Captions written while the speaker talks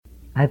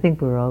I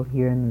think we're all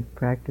here in this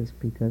practice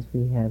because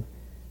we have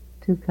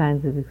two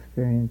kinds of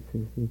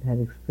experiences. We've had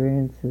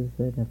experiences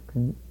that have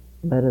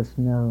let us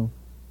know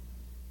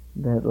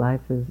that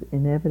life is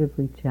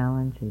inevitably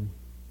challenging.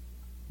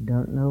 You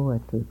don't know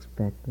what to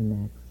expect the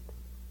next.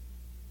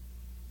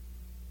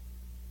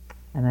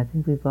 And I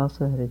think we've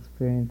also had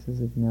experiences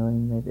of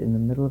knowing that in the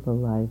middle of a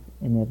life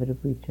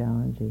inevitably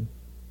challenging,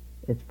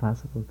 it's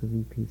possible to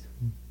be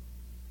peaceful.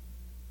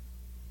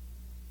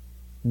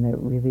 And that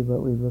really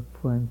what we look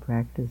for in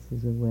practice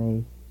is a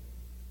way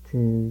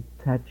to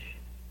touch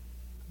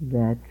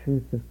that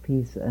truth of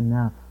peace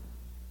enough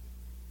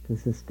to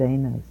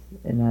sustain us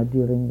in our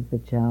dealing with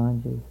the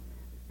challenges,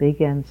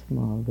 big and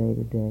small, day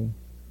to day,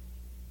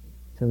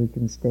 so we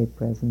can stay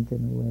present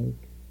and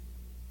awake.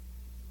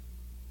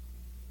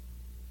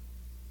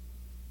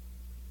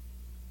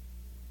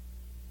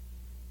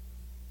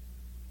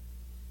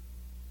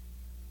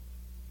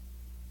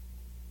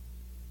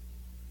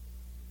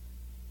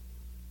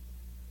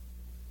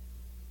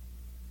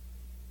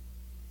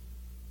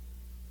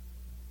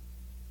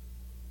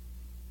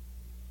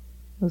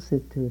 We'll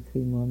sit 2 or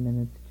 3 more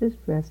minutes. Just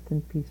rest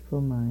in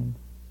peaceful mind.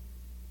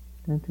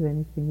 Don't do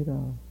anything at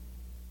all.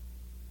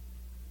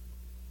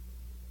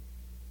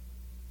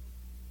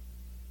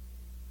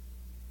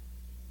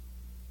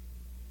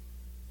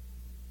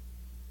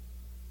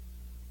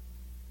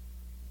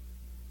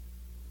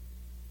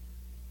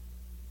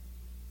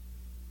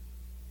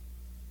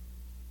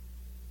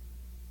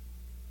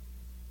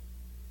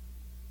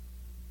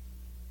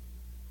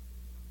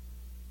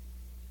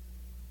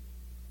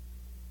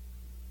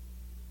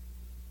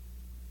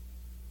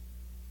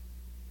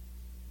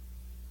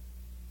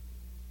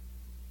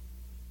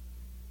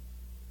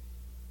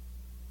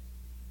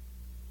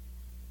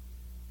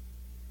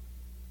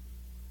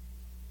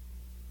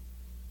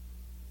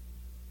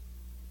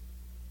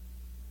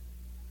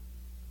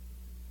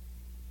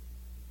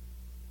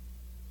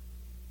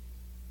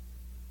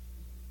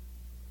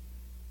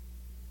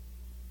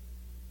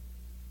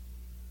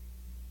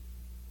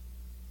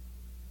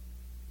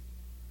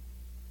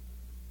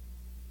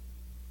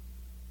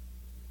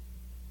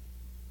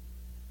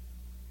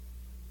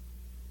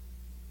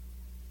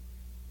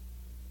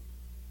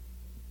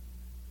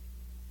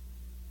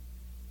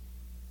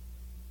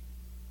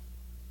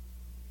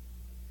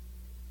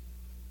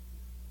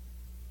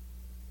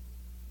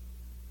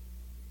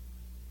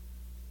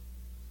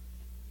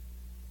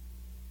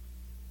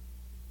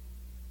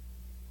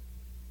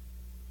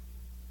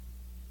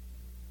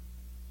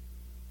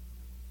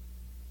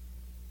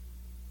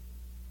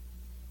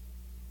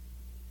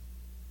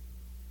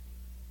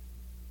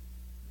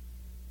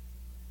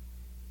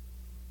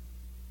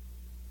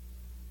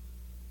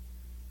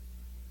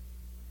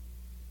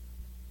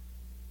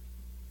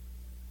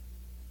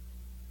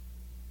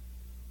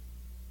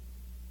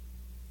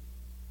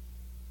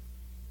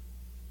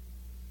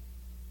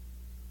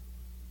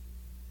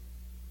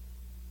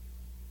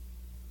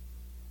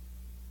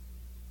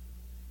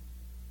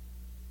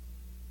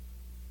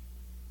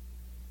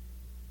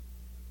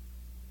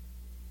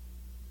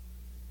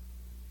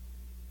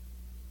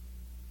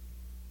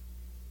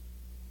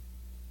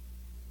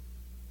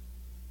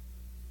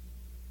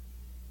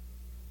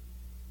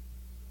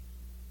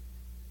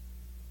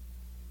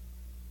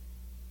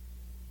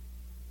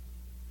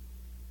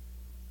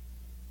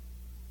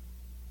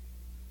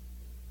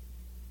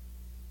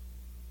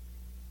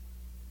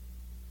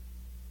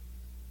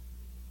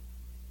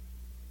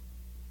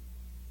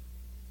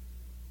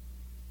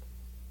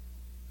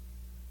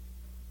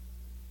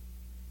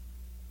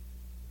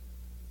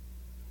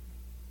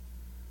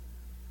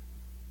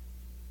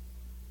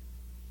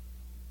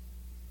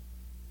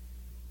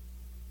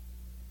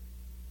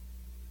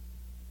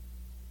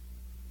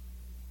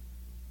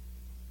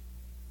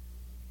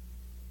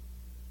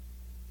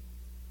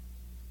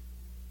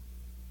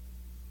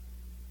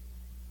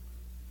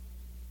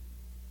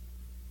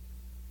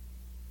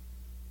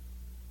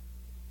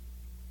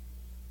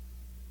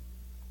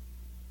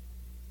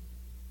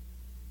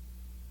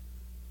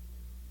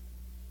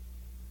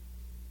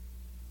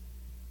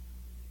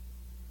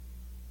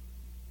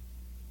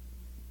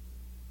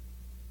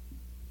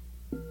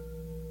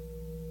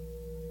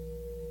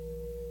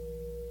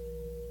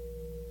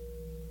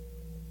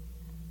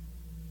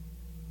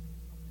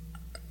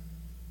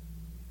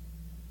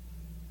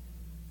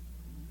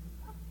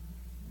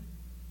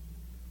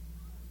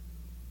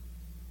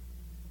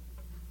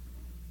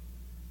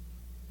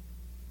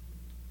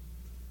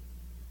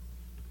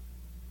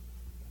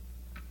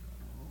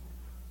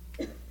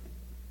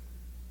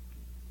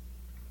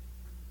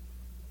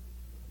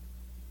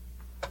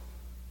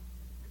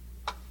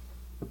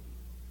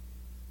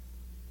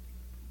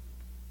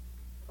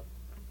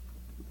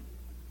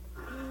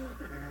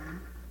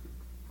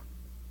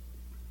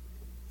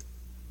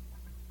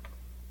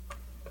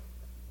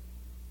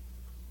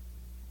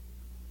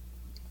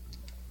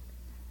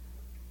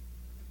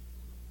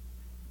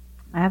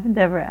 I haven't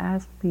ever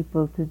asked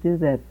people to do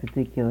that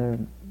particular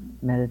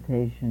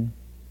meditation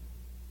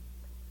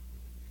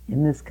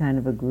in this kind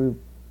of a group.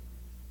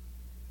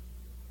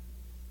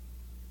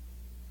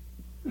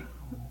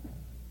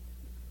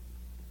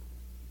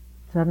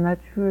 So I'm not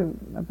sure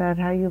about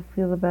how you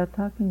feel about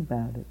talking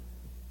about it.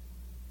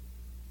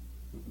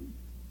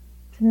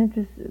 It's an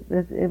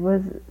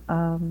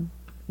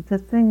it's a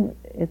thing,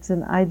 it's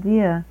an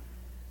idea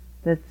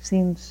that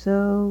seems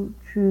so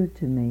true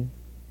to me,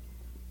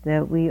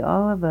 that we,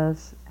 all of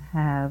us,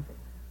 have,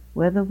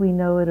 whether we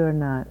know it or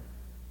not,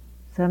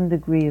 some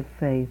degree of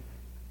faith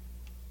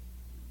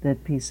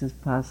that peace is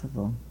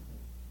possible,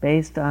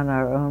 based on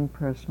our own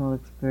personal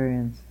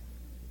experience.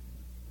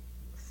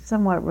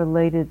 Somewhat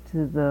related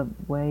to the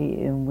way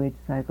in which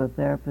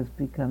psychotherapists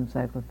become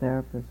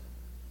psychotherapists.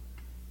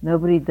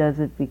 Nobody does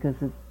it because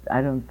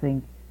I don't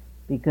think,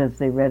 because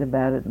they read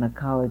about it in a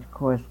college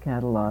course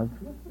catalog.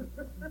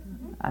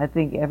 I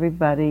think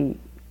everybody,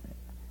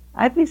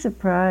 I'd be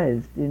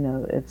surprised,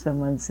 if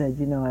someone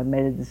said, I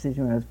made a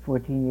decision when I was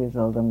 14 years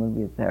old, I'm going to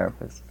be a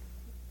therapist.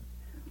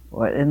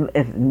 Or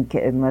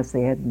unless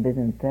they hadn't been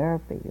in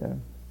therapy, or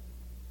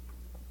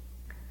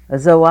a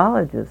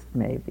zoologist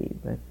maybe,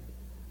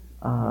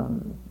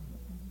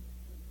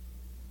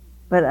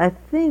 but I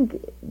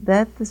think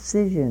that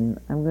decision,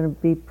 I'm going to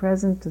be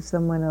present to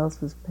someone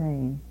else's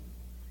pain,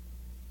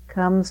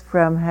 comes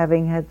from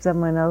having had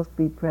someone else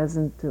be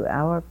present to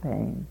our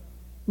pain,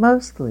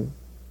 mostly,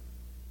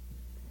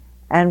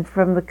 and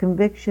from the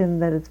conviction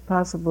that it's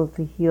possible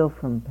to heal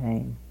from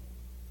pain.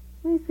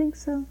 Do you think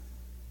so?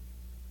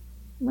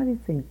 What do you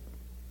think?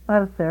 A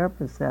lot of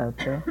therapists out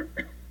there.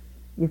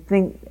 You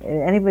think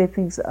anybody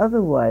thinks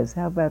otherwise?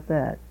 How about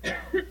that?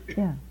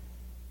 Yeah.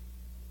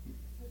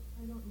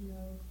 I don't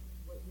know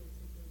what your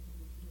situation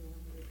is, how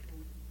many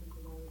times you think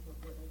about it, but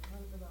what I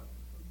thought about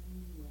for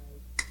me was,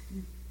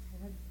 I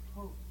had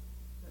hope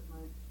that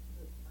I'm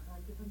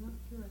not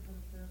sure I had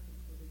a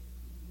therapist that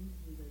convinced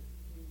me that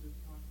change was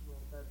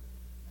possible, but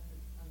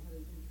I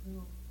had an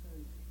internal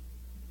sense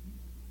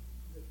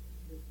that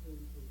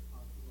change was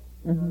possible,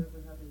 without ever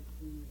having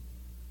seen it.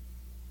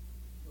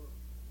 So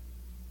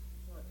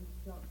it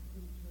felt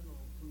internal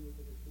for me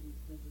that it didn't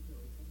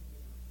necessarily come out.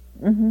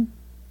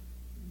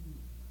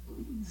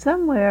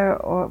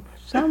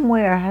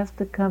 Somewhere has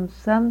to come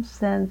some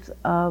sense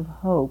of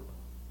hope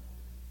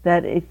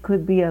that it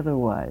could be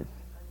otherwise.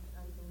 I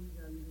believe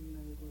that even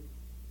though it was.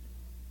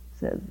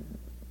 So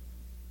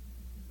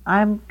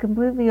I'm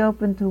completely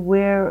open to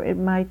where it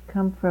might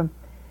come from.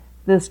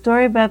 The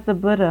story about the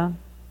Buddha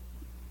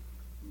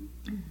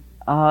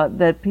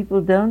that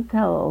people don't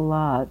tell a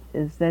lot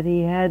is that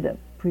he had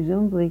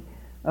presumably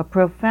a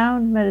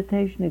profound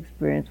meditation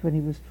experience when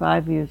he was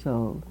 5 years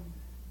old.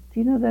 Do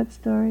you know that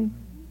story?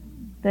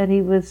 That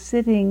he was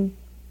sitting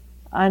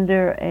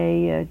under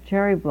a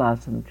cherry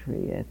blossom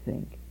tree, I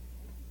think,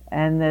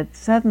 and that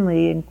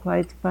suddenly and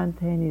quite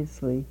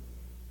spontaneously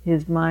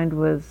his mind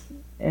was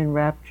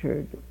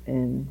enraptured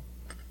in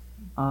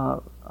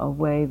a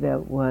way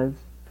that was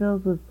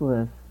filled with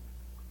bliss,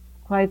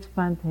 quite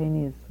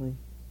spontaneously.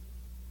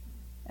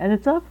 And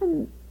it's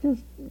often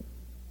just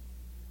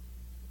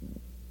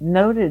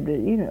noted,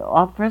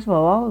 first of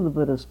all of the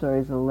Buddha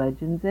stories are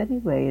legends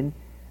anyway, and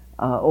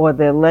or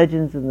they're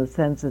legends in the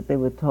sense that they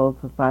were told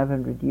for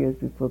 500 years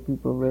before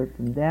people wrote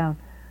them down.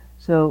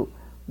 So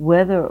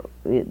whether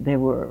they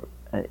were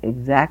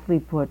exactly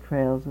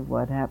portrayals of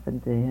what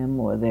happened to him,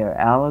 or they're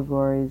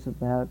allegories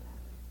about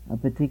a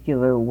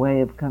particular way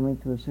of coming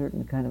to a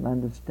certain kind of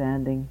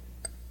understanding,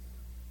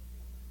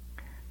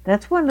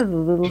 that's one of the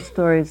little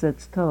stories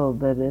that's told,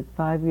 that at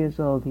 5 years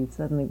old he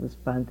suddenly was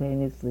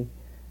spontaneously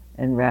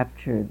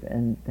enraptured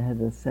and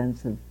had a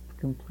sense of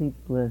complete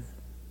bliss.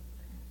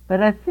 But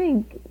I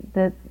think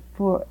that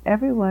for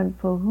everyone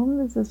for whom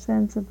there's a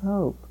sense of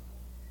hope,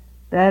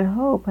 that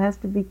hope has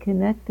to be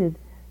connected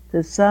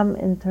to some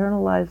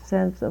internalized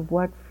sense of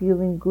what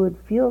feeling good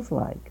feels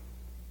like.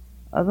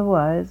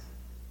 Otherwise,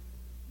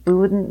 we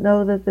wouldn't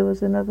know that there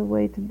was another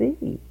way to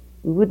be.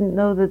 We wouldn't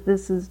know that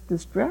this is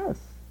distress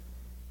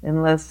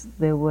unless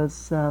there was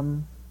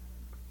some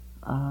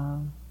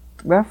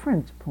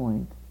reference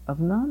point of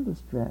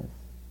non-distress.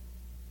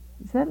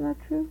 Is that not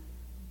true?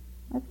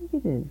 I think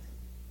it is.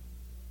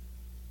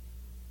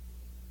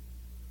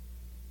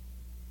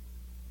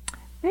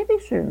 Maybe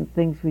certain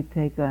things we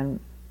take on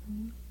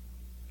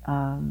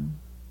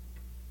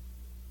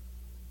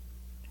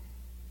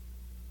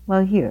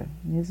well,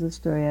 here's a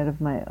story out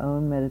of my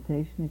own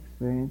meditation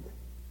experience.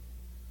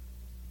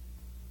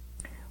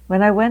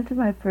 When I went to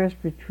my first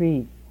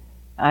retreat,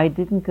 I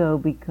didn't go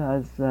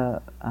because I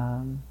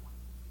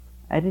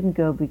thought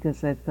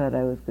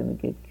I was going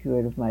to get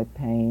cured of my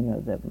pain,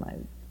 or that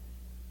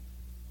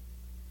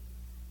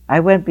I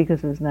went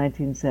because it was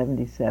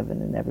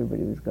 1977 and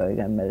everybody was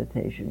going on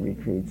meditation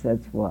retreats,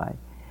 that's why.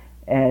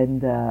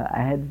 And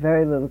I had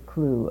very little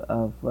clue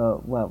of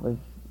what was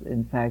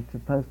in fact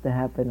supposed to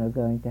happen or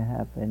going to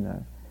happen.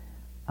 Or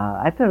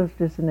I thought it was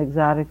just an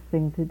exotic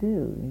thing to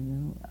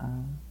do,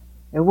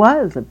 It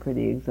was a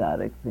pretty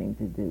exotic thing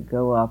to do,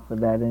 go off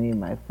without any of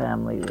my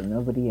family or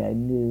nobody I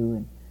knew.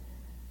 And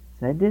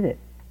so I did it.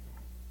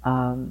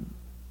 And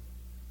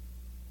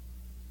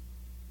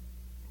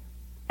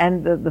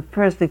the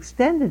first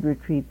extended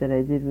retreat that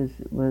I did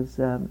was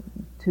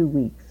 2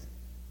 weeks.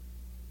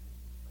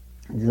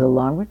 It was a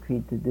long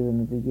retreat to do in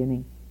the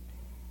beginning.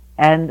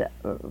 And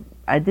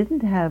I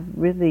didn't have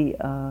really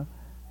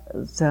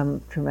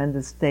some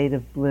tremendous state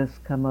of bliss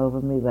come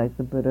over me like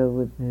the Buddha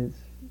with his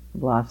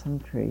blossom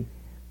tree.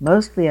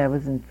 Mostly I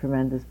was in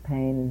tremendous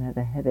pain and had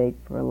a headache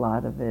for a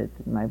lot of it,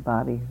 and my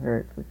body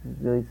hurt, which was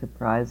really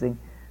surprising,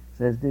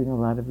 so I was doing a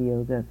lot of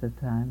yoga at the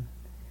time.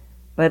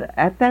 But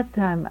at that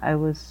time I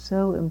was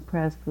so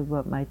impressed with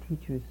what my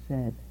teachers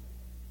said.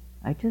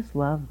 I just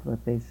loved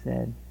what they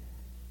said.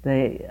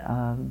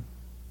 The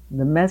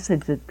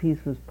message that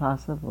peace was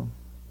possible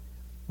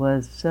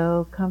was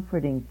so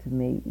comforting to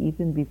me,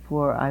 even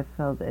before I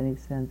felt any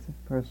sense of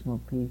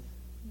personal peace.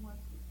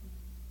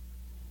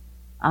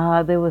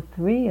 There were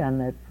three on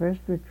that first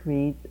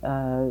retreat.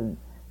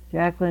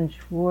 Jacqueline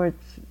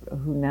Schwartz,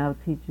 who now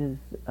teaches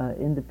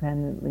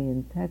independently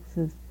in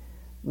Texas,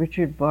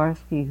 Richard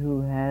Boorstein,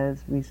 who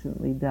has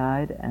recently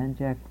died, and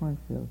Jack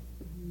Kornfield.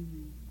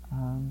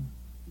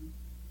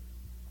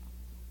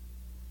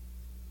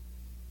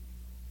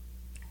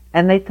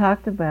 And they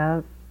talked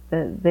about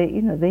that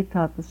they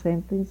taught the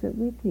same things that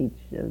we teach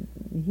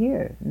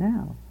here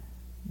now.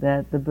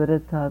 That the Buddha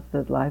taught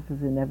that life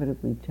is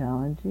inevitably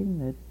challenging,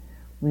 that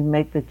we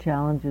make the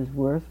challenges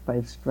worse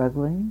by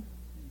struggling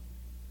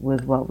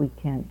with what we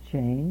can't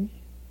change,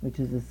 which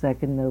is the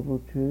second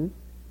noble truth,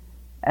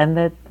 and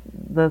that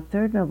the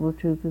third noble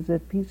truth is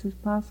that peace is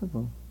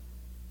possible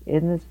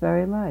in this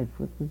very life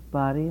with this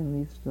body and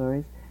these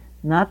stories.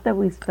 Not that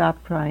we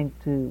stop trying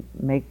to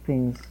make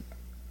things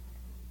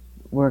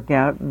work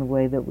out in the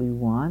way that we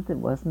want. It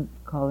wasn't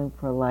calling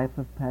for a life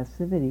of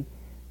passivity.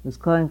 It was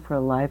calling for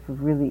a life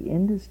of really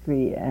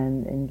industry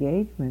and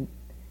engagement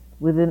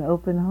with an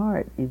open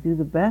heart. You do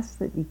the best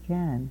that you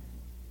can,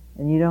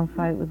 and you don't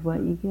fight with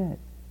what you get.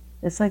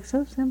 It's like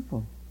so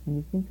simple when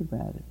you think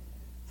about it.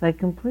 It's like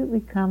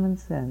completely common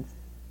sense,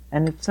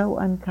 and it's so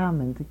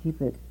uncommon to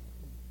keep it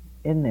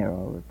in there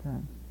all the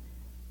time.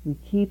 We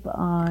keep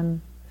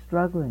on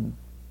struggling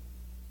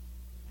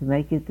to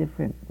make it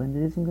different when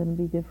it isn't going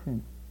to be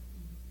different.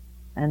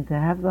 And to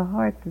have the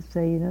heart to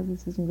say,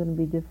 this isn't going to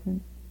be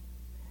different.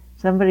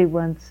 Somebody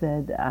once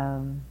said,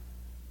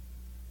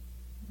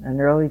 an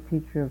early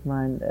teacher of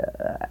mine,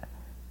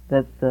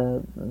 that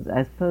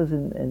I suppose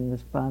in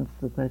response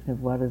to the question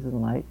of what is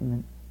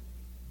enlightenment,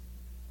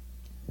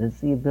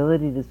 it's the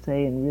ability to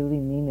say and really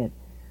mean it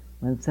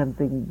when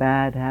something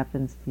bad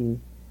happens to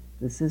you.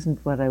 This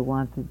isn't what I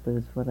wanted, but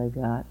it's what I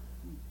got.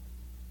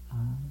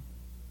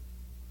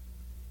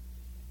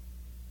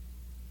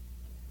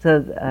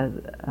 Well,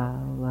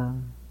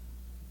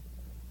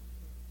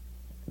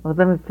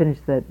 let me finish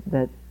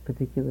that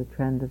particular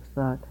trend of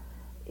thought.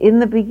 In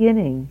the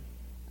beginning,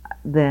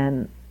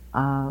 then,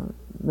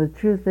 the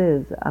truth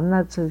is, I'm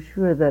not so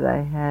sure that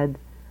I had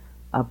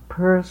a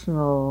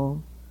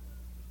personal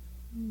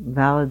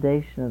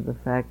validation of the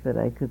fact that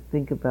I could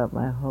think about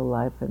my whole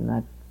life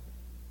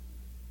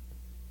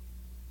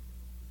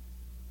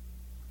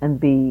and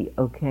be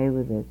okay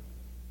with it.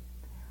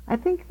 I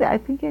think I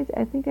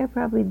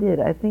probably did.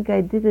 I think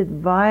I did it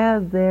via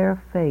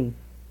their faith.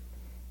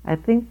 I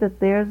think that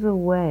there's a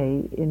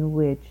way in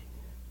which,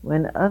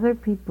 when other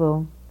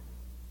people,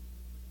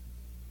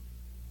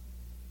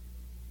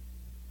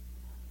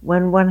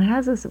 when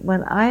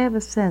I have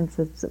a sense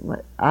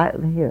that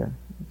here,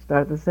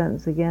 start the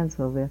sentence again,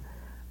 Sylvia.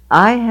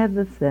 I had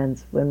the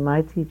sense when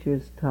my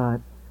teachers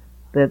taught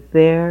that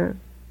their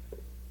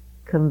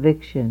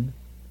conviction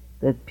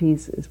that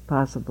peace is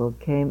possible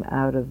came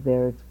out of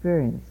their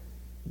experience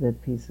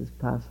that peace is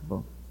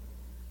possible.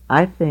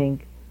 I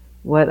think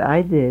what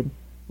I did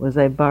was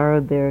I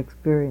borrowed their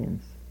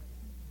experience.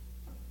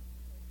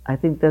 I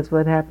think that's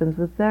what happens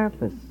with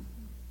therapists.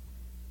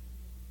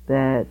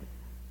 That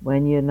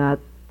when you're not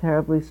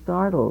terribly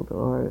startled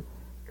or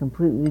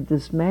completely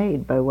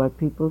dismayed by what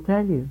people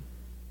tell you,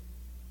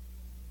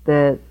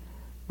 that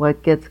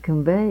what gets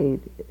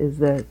conveyed is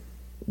that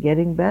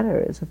getting better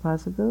is a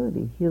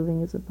possibility,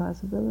 healing is a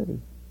possibility.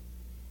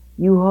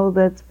 You hold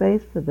that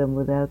space for them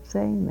without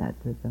saying that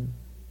to them.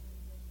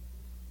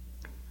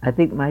 I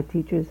think my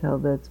teachers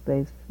held that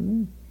space for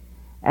me.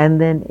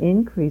 And then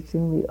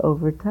increasingly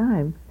over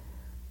time,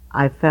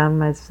 I found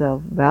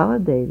myself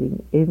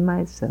validating in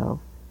myself,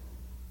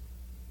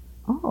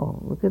 oh,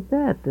 look at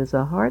that, there's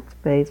a heart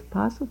space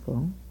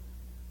possible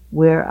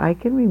where I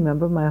can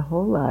remember my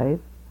whole life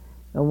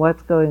and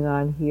what's going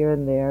on here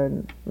and there,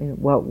 and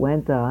what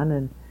went on,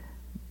 and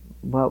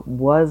what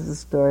was the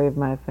story of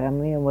my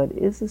family, and what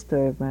is the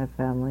story of my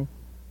family,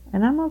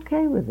 and I'm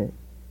okay with it.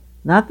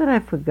 Not that I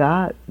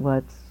forgot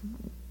what's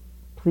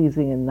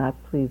pleasing and not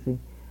pleasing.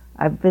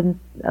 I've been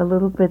a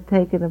little bit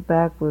taken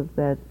aback with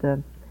that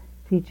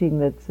teaching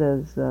that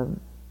says, I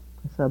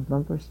saw a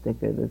bumper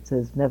sticker that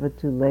says, never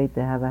too late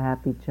to have a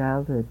happy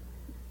childhood.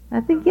 I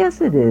think,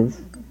 yes, it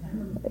is.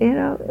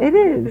 It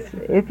is.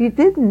 If you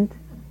didn't,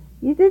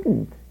 you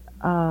didn't.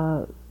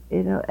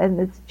 And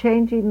it's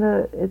changing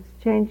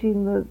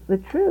the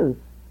truth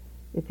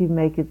if you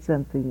make it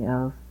something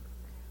else.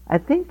 I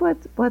think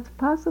what's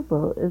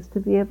possible is to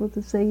be able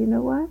to say, you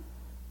know what?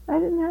 I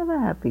didn't have a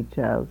happy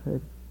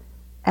childhood.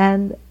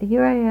 And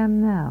here I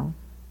am now.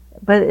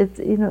 But it's,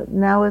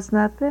 now is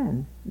not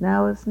then.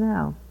 Now is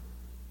now.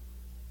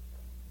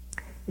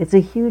 It's a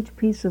huge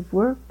piece of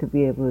work to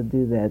be able to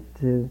do that,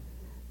 to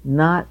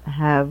not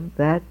have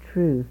that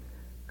truth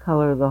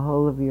color the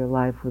whole of your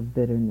life with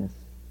bitterness.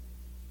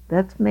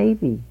 That's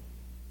maybe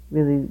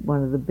really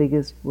one of the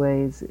biggest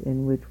ways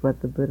in which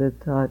what the Buddha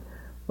taught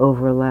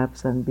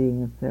overlaps on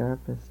being a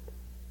therapist.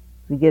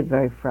 We get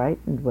very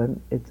frightened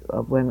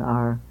when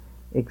our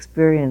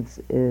experience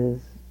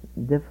is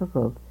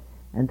difficult,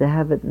 and to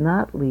have it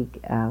not leak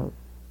out.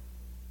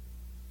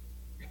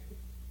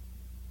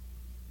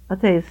 I'll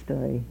tell you a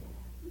story.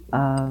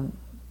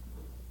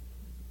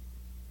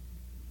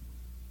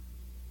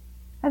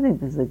 I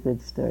think this is a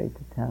good story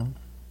to tell.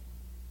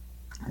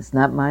 It's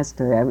not my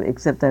story,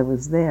 except I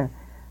was there.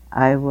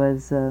 I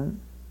was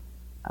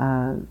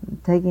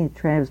taking a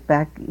train. I was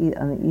back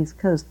on the East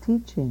Coast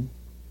teaching,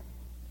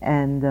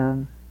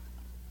 and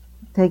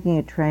taking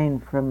a train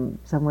from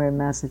somewhere in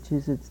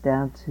Massachusetts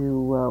down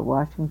to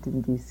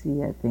Washington,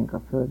 D.C., I think,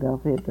 or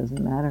Philadelphia, it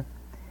doesn't matter.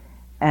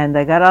 And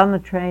I got on the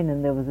train,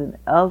 and there was an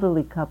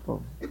elderly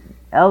couple.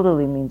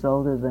 Elderly means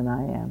older than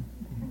I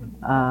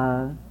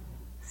am.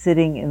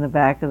 Sitting in the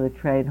back of the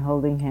train,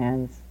 holding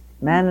hands,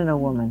 man and a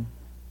woman,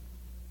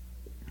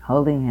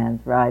 holding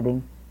hands,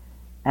 riding,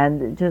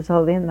 and just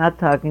holding, not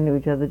talking to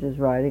each other, just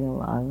riding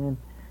along. And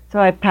so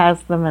I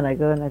pass them, and I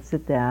go and I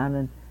sit down,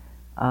 and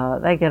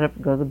I get up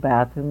and go to the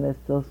bathroom, they're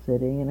still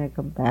sitting, and I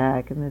come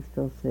back, and they're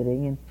still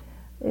sitting, and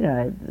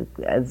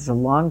it's a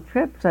long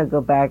trip, so I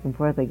go back and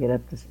forth, I get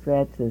up to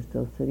stretch, they're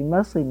still sitting,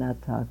 mostly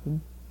not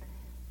talking.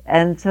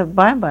 And so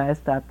by and by I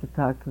stopped to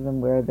talk to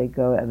them. Where they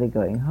go? Are they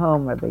going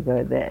home? Are they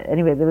going there?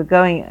 Anyway, they were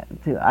going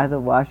to either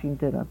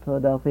Washington or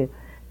Philadelphia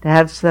to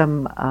have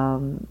some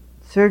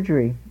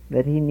surgery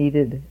that he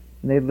needed.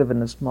 They live in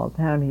a small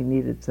town. He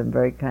needed some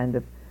very kind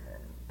of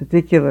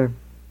particular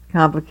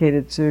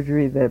complicated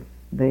surgery that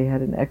they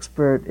had an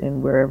expert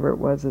in wherever it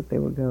was that they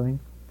were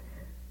going.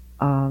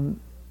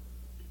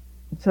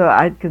 So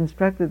I'd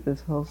constructed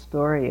this whole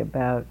story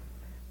about,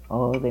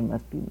 they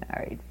must be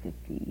married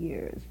 50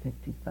 years,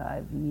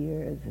 55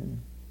 years,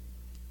 and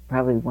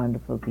probably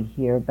wonderful to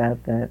hear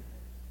about that.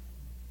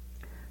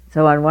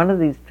 So on one of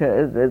these,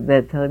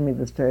 they're telling me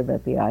the story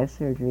about the eye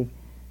surgery,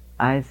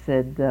 I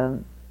said,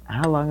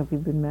 how long have you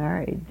been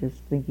married? Just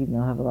thinking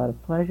they'll have a lot of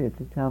pleasure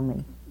to tell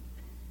me.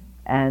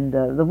 And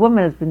the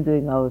woman has been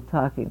doing all the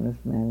talking.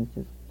 This man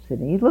is just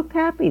sitting. He looked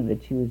happy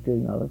that she was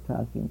doing all the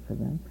talking for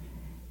them.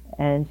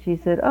 And she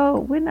said,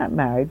 we're not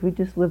married, we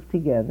just live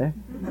together.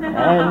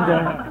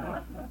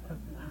 And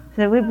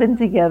so we've been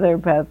together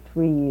about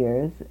 3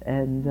 years,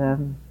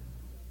 and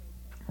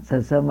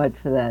so much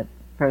for that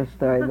first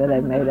story that I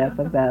made up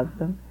about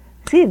them.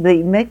 See,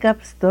 they make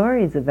up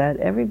stories about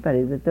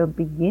everybody that don't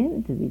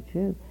begin to be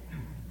true.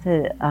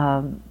 So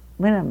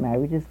we're not married,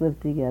 we just live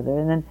together.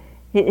 And then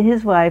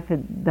his wife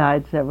had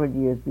died several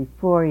years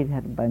before. He'd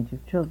had a bunch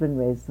of children,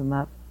 raised them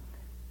up.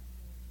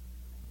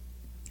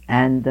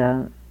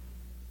 And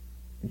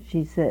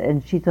she said,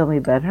 and she told me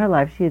about her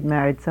life. She had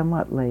married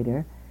somewhat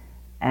later,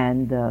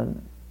 and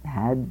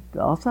had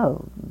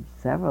also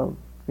 3 or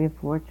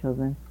 4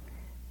 children.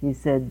 She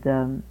said,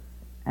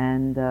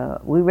 and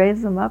we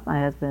raised them up,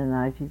 my husband and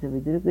I. She said, we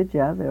did a good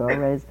job. They're all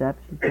raised up.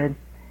 She said,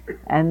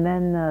 and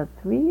then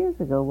 3 years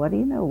ago, what do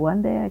you know?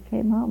 One day I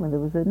came home and there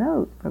was a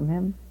note from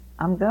him.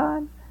 I'm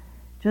gone.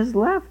 Just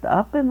left,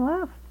 up and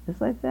left,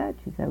 just like that.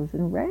 She said, I was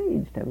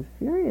enraged. I was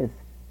furious.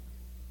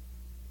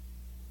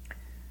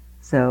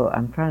 So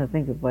I'm trying to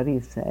think of what do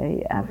you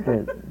say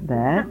after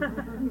that.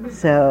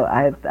 So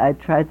I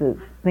tried to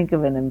think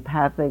of an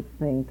empathic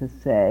thing to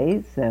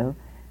say. So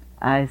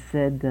I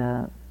said,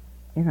 I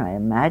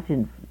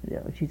imagined,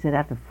 she said,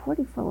 after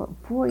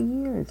 44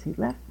 years he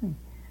left me.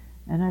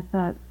 And I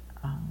thought,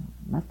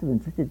 must have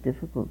been such a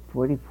difficult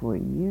 44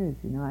 years.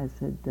 I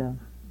said,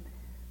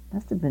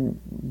 must have been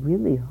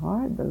really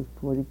hard, those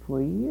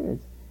 44 years.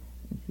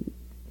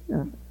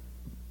 And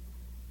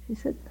she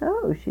said,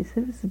 no. She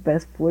said, it's the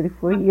best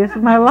 44 years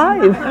of my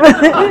life.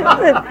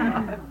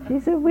 She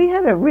said, we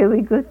had a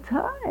really good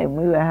time.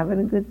 We were having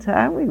a good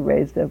time. We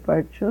raised up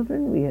our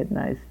children. We had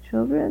nice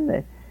children.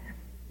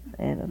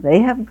 They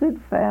have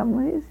good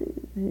families.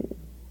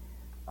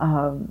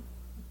 And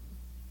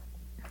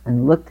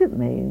looked at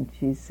me and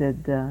she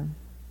said,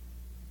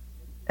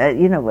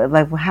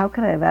 like, well, how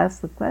could I have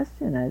asked the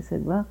question? I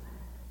said, well,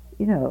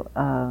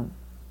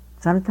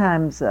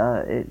 sometimes,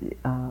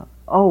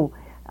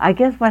 I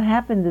guess what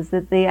happened is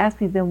that they asked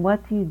me, then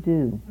what do you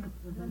do?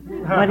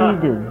 What do you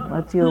do?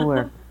 What's your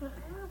work?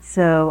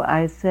 So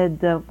I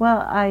said,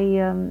 well,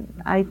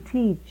 I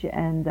teach,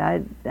 and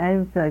I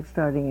didn't feel like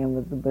starting in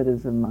with the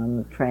Buddhism on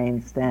the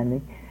train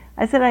standing.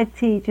 I said I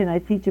teach, and I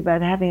teach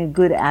about having a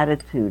good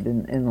attitude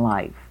in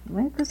life.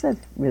 Because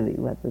that's really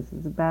what this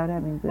is about,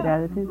 having a good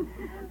attitude.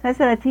 So I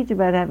said I teach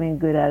about having a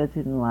good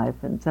attitude in life,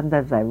 and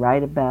sometimes I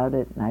write about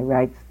it, and I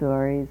write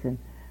stories, and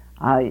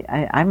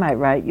I might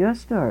write your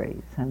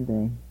story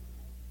someday.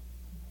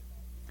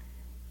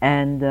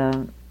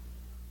 And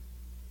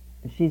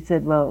she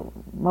said, well,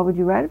 what would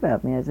you write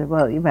about me? I said,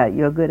 well, about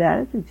your good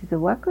attitude. She said,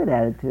 what good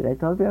attitude? I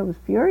told you I was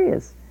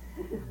furious.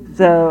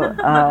 So,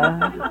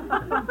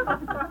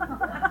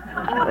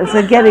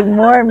 so getting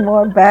more and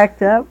more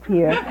backed up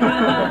here.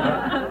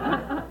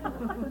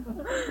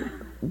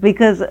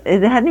 Because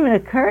it hadn't even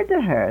occurred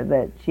to her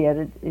that she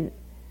had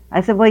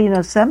I said,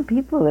 well, some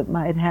people it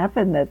might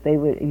happen that they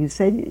would, you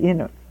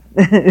said,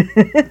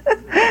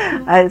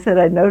 I said,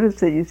 I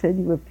noticed that you said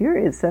you were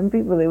furious. Some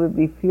people, they would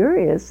be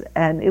furious,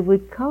 and it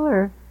would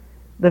color,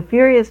 the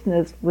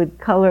furiousness would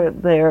color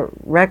their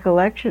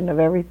recollection of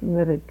everything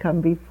that had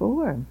come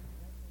before.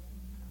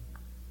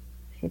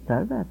 She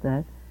thought about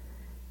that.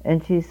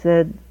 And she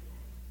said,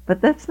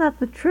 but that's not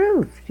the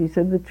truth. She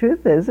said, the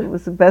truth is it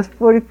was the best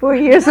 44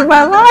 years of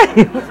my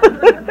life.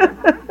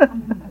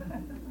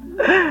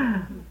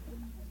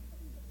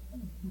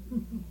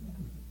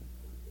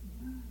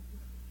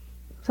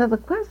 So the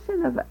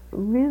question of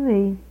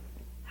really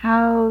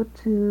how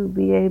to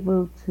be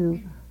able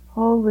to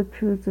hold the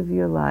truth of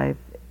your life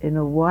in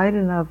a wide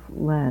enough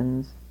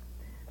lens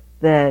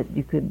that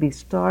you could be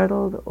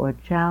startled or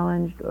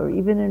challenged or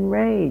even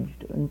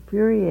enraged,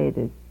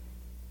 infuriated,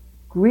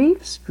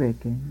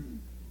 grief-stricken,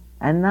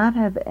 and not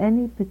have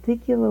any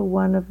particular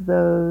one of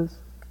those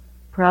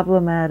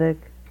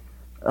problematic,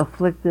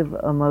 afflictive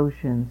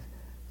emotions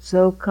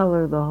so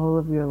color the whole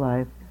of your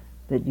life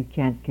that you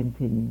can't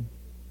continue,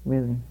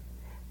 really.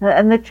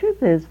 And the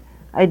truth is,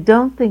 I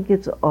don't think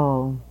it's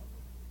all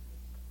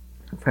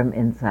from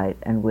insight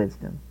and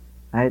wisdom.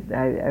 I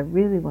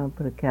really want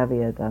to put a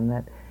caveat on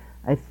that.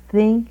 I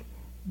think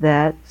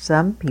that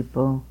some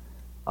people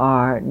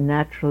are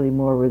naturally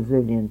more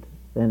resilient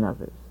than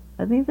others.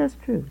 I think that's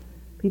true.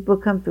 People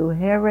come through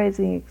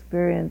hair-raising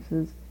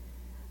experiences,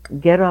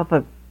 get off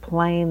a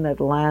plane that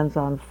lands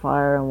on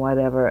fire and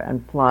whatever,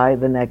 and fly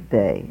the next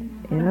day.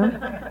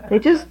 They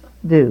just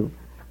do.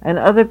 And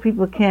other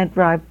people can't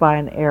drive by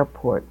an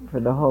airport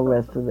for the whole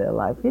rest of their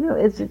life. The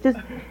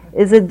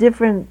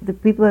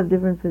people have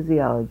different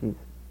physiologies.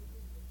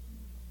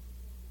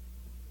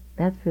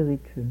 That's really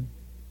true.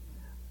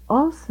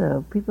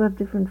 Also, people have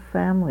different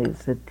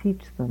families that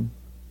teach them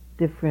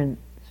different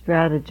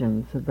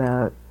stratagems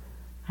about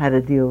how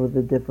to deal with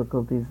the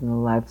difficulties in their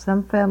life.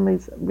 Some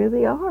families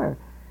really are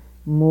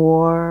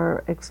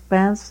more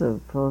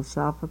expansive,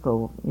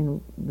 philosophical.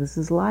 This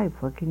is life,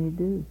 what can you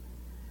do?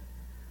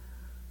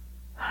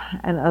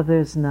 And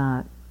others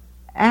not.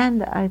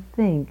 And I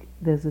think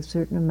there's a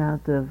certain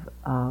amount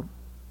of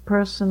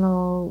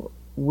personal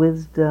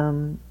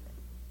wisdom,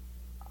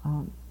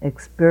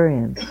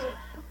 experience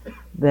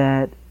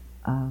that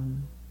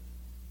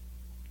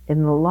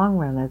in the long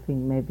run I think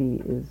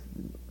maybe is,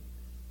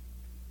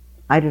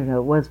 I don't know,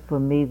 it was for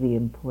me the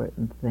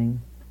important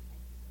thing.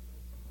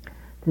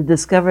 To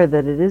discover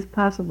that it is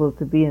possible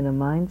to be in a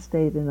mind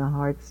state and a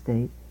heart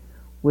state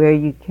where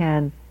you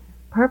can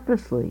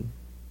purposely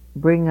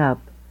bring up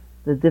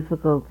the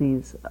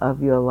difficulties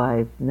of your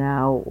life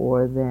now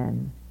or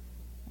then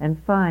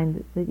and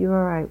find that you're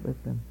all right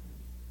with them.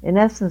 In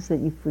essence,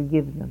 that you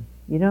forgive them.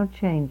 You don't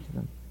change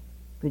them,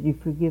 but you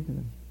forgive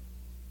them.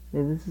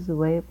 Say, this is the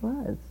way it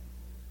was,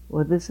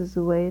 or this is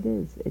the way it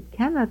is. It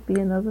cannot be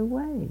another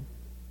way.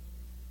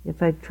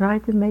 If I try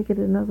to make it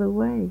another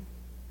way,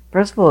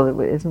 first of all,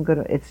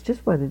 it's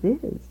just what it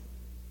is.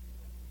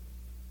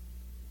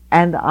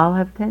 And I'll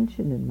have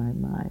tension in my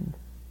mind.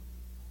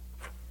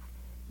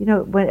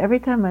 Every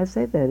time I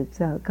say that,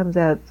 it comes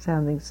out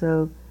sounding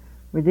so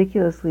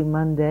ridiculously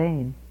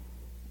mundane.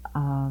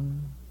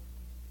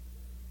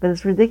 But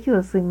it's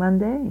ridiculously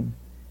mundane.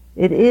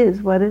 It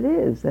is what it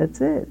is.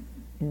 That's it.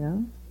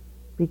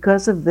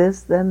 Because of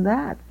this, then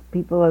that.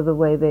 People are the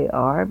way they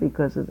are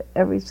because of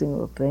every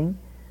single thing.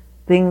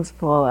 Things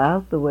fall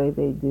out the way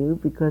they do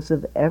because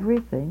of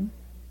everything.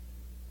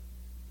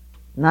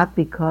 Not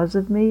because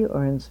of me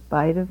or in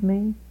spite of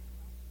me.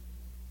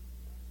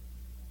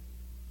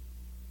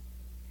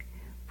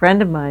 A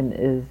friend of mine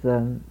is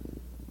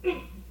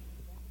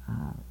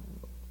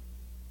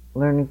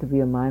learning to be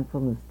a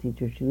mindfulness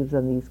teacher. She lives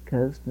on the East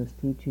Coast and is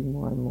teaching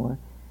more and more,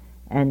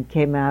 and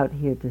came out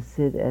here to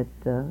sit at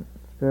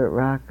Spirit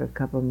Rock a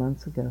couple of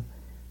months ago.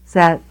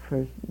 Sat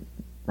for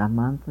a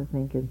month, I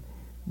think, and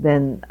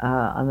then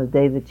on the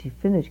day that she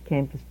finished,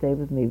 came to stay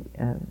with me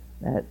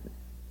at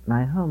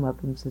my home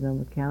up in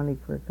Sonoma County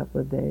for a couple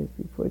of days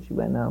before she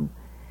went home.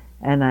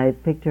 And I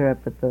picked her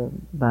up at the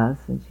bus,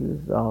 and she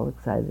was all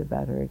excited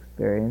about her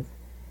experience.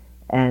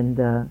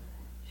 And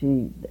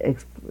she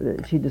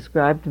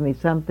described to me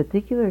some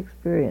particular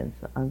experience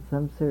on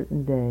some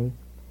certain day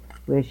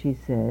where she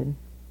said,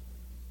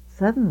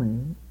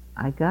 suddenly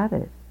I got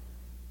it,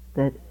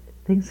 that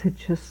things are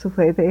just the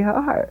way they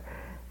are.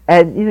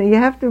 And you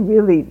have to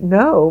really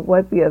know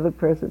what the other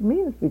person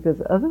means,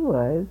 because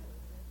otherwise,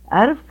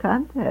 out of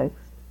context,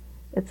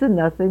 it's a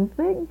nothing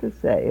thing to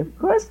say. Of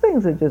course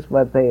things are just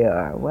what they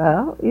are.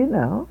 Well,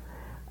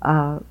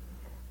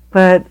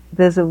 but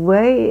there's a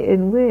way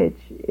in which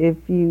if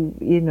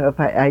if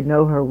I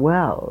know her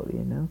well,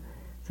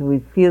 so we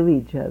feel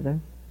each other.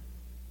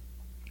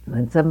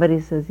 When somebody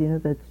says,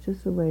 that's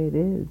just the way it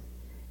is,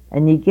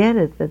 And you get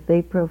it, that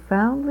they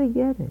profoundly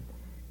get it,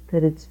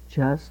 that it's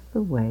just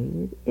the way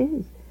it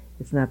is.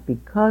 It's not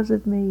because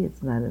of me,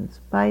 it's not in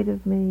spite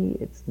of me,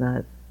 it's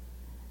not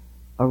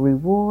a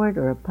reward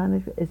or a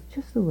punishment, it's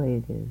just the way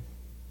it is.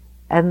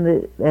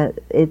 And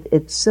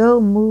it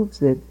so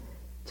moves it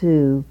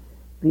to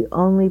the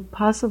only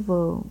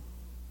possible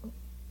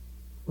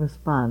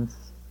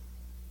response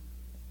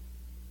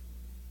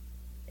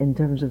in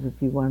terms of if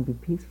you want to be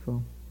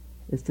peaceful,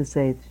 is to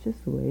say it's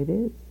just the way it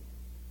is.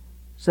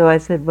 So I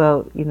said,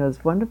 well,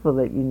 it's wonderful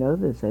that you know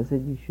this. I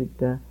said, you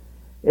should,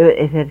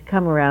 it had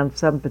come around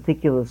some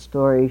particular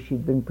story.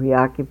 She'd been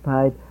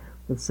preoccupied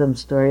with some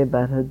story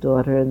about her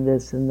daughter and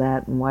this and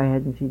that, and why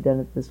hadn't she done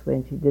it this way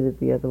and she did it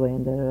the other way,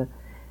 and da-da-da.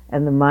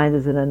 And the mind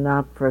is in a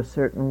knot for a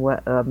certain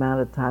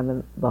amount of time,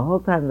 and the whole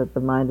time that the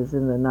mind is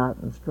in the knot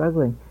and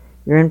struggling,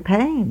 you're in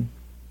pain,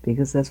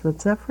 because that's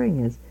what suffering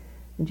is.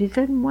 And she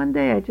said, and one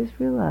day I just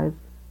realized,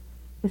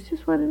 it's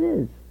just what it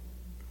is.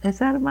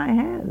 It's out of my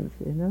hands,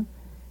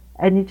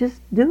 And you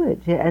just do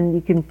it, and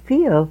you can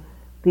feel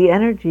the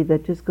energy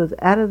that just goes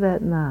out of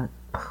that knot.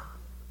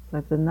 It's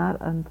like the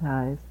knot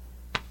unties.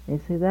 And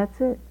you say, that's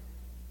it.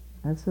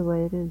 That's the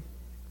way it is.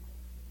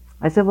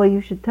 I said, well, you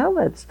should tell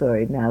that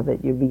story now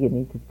that you're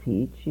beginning to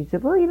teach. She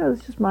said, well,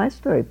 it's just my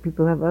story.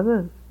 People have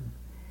other.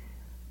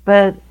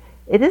 But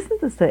it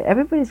isn't the story.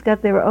 Everybody's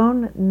got their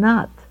own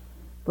knot.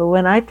 But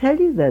when I tell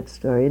you that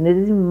story, and it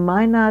isn't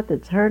my knot,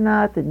 it's her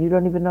knot, and you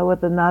don't even know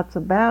what the knot's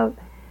about,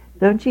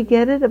 don't you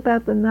get it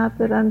about the knot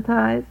that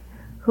unties?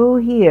 Who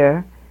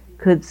here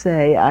could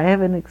say, I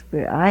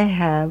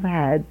have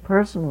had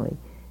personally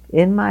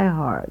in my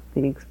heart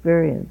the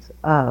experience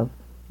of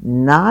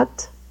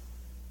not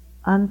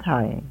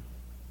untying?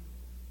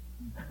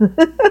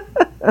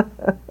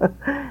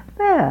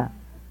 There.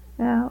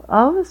 Now,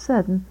 all of a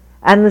sudden,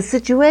 and the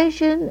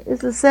situation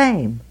is the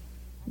same.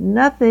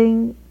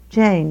 Nothing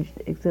changed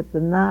except the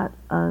knot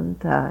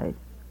untied.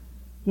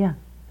 Yeah.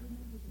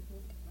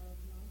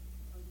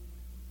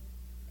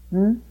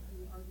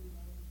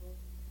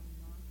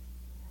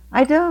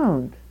 I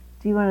don't.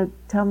 Do you want to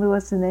tell me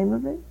what's the name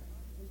of it?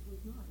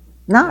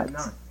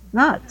 Knots.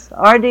 Knots.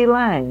 R.D.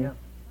 Laing. Yeah.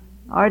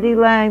 R.D.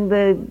 Laing,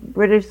 the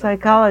British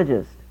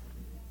psychologist.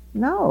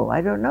 No,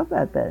 I don't know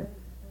about that.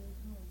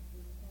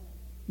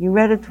 You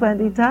read it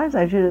 20 times.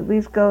 I should at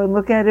least go and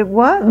look at it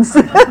once.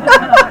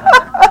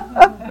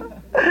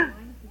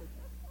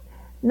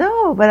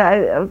 No, but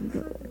I...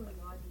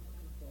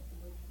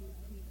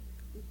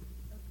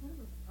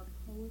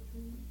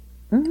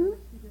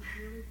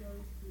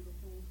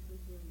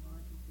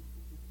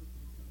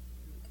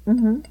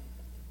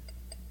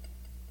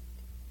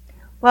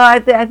 Well, I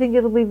think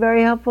it'll be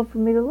very helpful for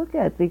me to look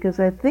at, because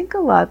I think a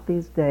lot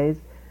these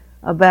days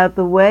about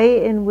the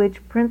way in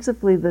which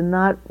principally the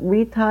knot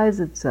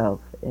reties itself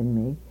in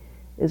me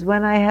is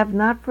when I have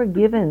not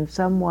forgiven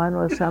someone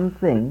or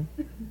something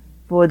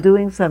for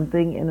doing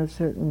something in a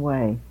certain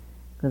way.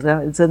 Because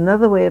it's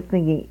another way of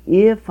thinking,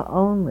 if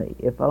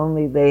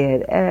only they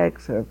had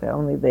X, or if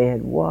only they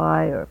had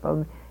Y, or if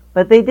only,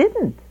 but they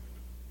didn't.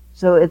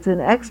 So it's an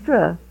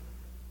extra,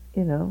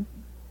 it's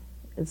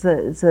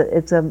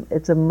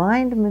a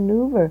mind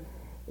maneuver.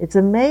 It's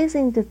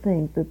amazing to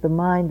think that the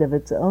mind of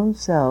its own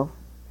self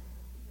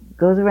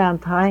goes around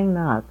tying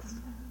knots.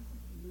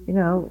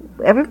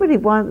 Everybody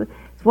wants.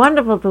 It's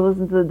wonderful to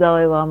listen to the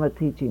Dalai Lama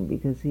teaching,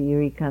 because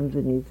here he comes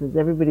and he says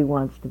everybody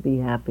wants to be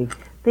happy.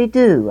 They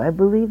do. I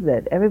believe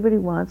that. Everybody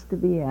wants to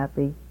be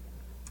happy.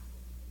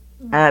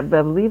 I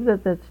believe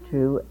that that's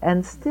true.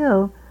 And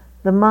still,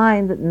 the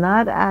mind,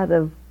 not out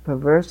of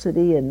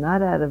perversity and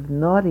not out of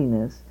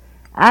naughtiness,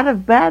 out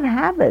of bad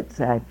habits,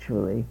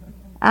 actually,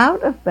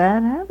 out of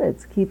bad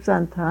habits, keeps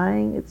on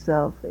tying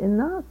itself in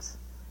knots.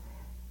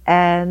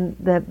 And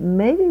that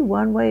maybe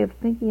one way of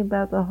thinking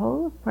about the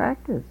whole of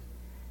practice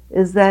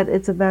is that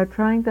it's about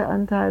trying to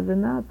untie the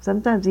knot.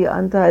 Sometimes you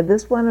untie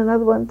this one,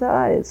 another one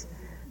ties.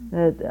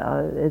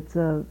 It's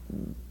a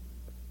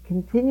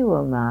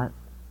continual knot.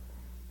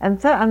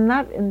 And so I'm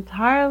not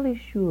entirely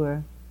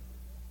sure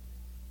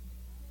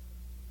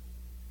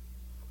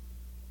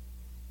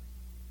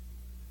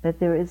that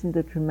there isn't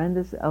a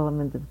tremendous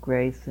element of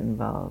grace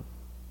involved.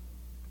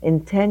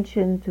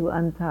 Intention to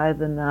untie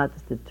the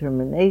knots,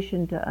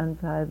 determination to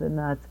untie the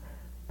knots,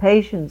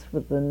 patience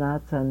with the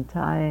knots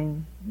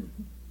untying,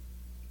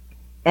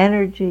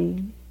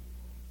 energy.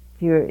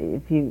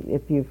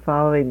 If you're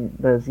following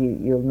those,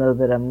 you'll know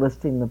that I'm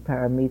listing the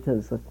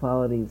paramitas, the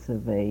qualities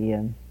of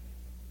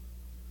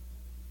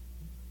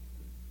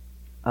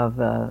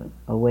a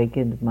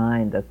awakened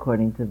mind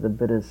according to the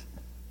Buddhist.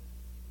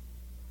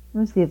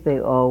 Let me see if they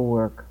all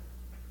work.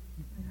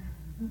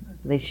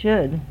 They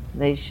should.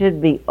 They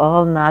should be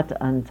all not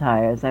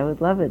untiers. I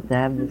would love it to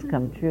have this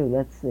come true.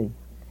 Let's see.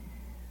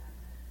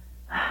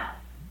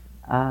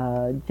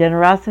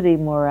 Generosity,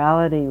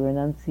 morality,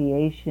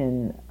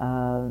 renunciation,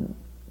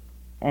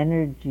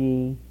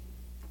 energy,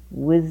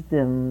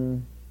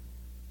 wisdom,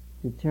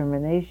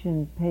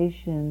 determination,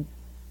 patience,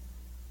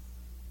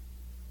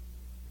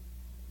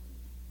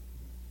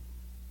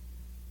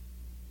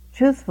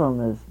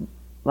 truthfulness,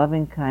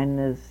 loving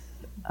kindness,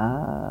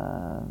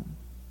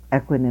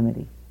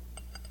 equanimity.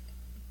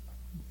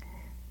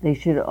 They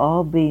should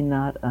all be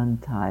not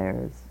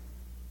untires.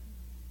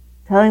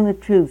 Telling the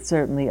truth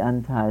certainly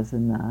unties a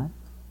knot.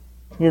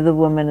 Here the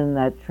woman in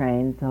that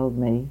train told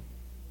me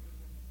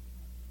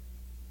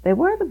they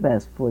were the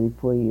best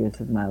 44 years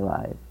of my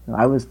life.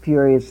 I was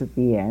furious at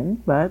the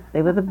end, but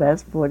they were the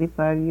best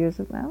 45 years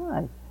of my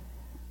life.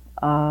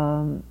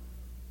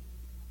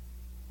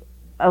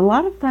 A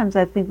lot of times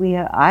I think we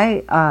have,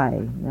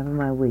 never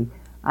mind we,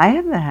 I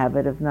have the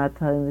habit of not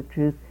telling the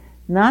truth,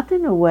 not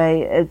in a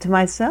way to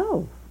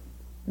myself,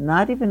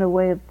 not even a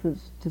way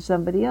to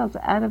somebody else,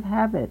 out of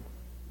habit.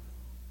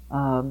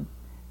 I've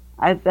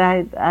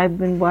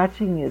been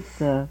watching it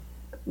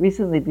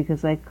recently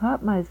because I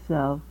caught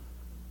myself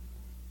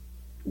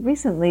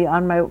recently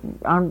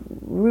on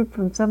route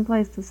from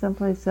someplace to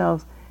someplace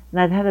else,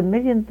 and I'd had a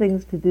million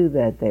things to do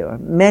that day, or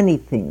many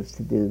things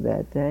to do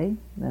that day.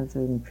 That's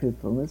in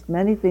truthfulness,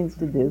 many things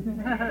to do,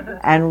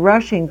 and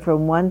rushing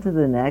from one to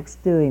the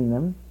next, doing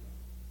them,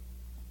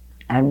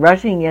 and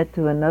rushing yet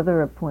to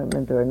another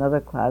appointment or another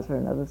class or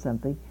another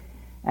something,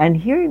 and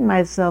hearing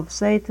myself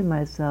say to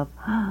myself,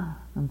 oh,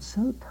 I'm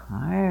so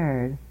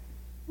tired.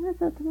 And I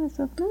thought to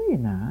myself, no, you're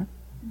not.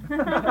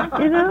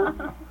 You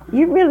know,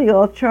 you're really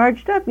all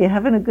charged up. You're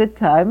having a good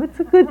time.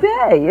 It's a good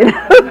day, you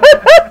know.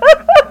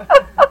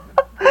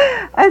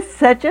 That's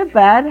such a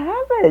bad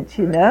habit,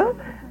 you know.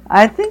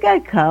 I think I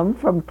come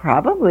from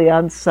probably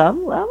on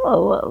some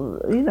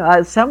level, you know,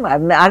 I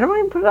don't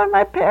even put it on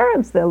my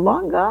parents. They're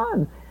long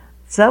gone.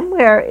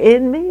 Somewhere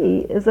in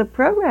me is a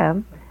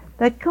program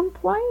that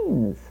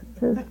complains.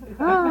 Says,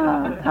 oh,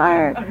 I'm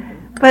tired.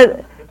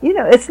 But, you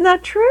know, it's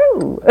not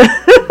true.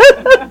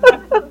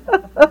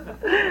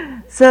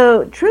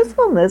 So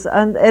truthfulness,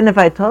 and if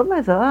I told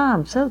myself, oh,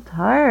 I'm so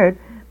tired,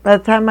 by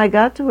the time I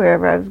got to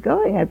wherever I was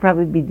going, I'd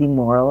probably be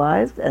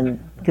demoralized and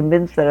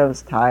convinced that I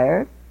was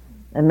tired,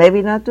 and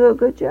maybe not do a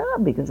good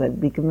job because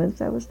I'd be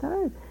convinced I was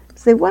tired.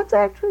 Say, what's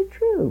actually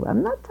true?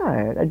 I'm not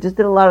tired. I just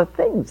did a lot of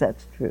things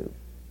that's true.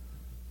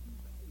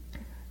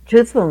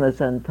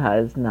 Truthfulness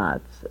unties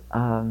knots.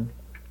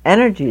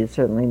 Energy is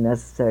certainly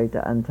necessary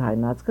to untie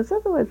knots, because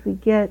otherwise we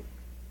get...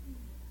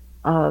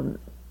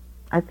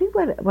 I think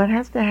what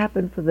has to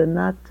happen for the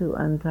knot to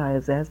untie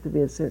is there has to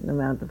be a certain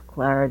amount of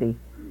clarity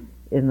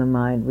in the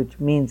mind, which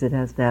means it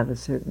has to have a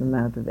certain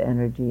amount of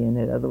energy in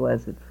it,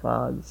 otherwise it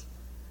fogs.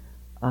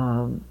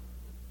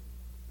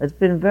 It's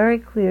been very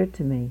clear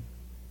to me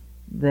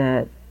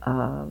that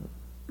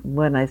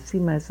when I see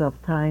myself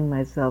tying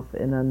myself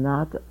in a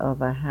knot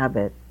of a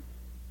habit,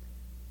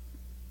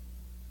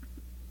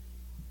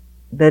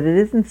 that it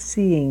isn't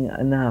seeing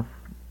enough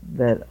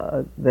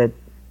that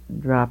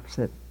drops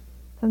it.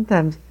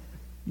 Sometimes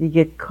you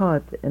get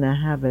caught in a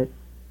habit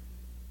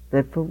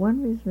that for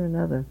one reason or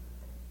another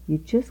you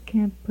just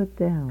can't put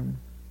down.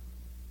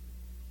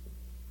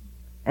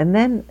 And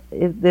then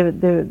if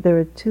there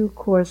are two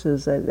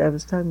courses I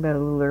was talking about a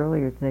little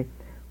earlier today.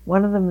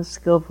 One of them is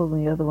skillful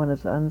and the other one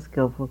is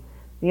unskillful.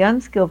 The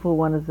unskillful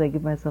one is I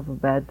give myself a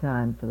bad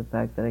time for the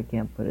fact that I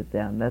can't put it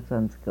down. That's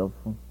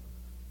unskillful.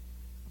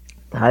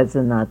 Ties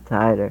are not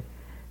tighter.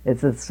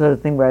 It's the sort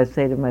of thing where I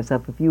say to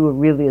myself, if you were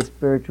really a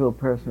spiritual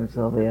person,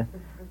 Sylvia,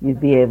 you'd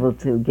be able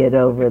to get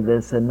over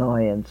this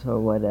annoyance or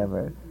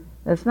whatever.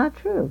 That's not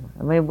true.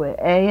 I mean,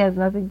 A has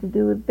nothing to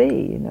do with B.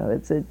 You know,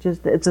 it's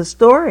a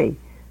story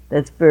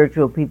that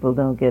spiritual people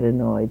don't get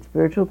annoyed.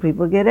 Spiritual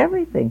people get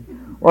everything.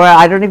 Or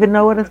I don't even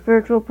know what a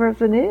spiritual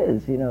person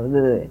is. You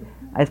know,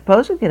 I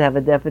suppose we could have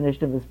a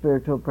definition of a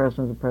spiritual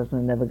person as a person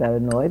who never got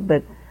annoyed,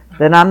 but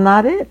then I'm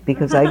not it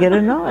because I get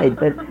annoyed.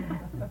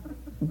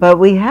 But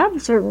we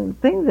have certain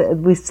things that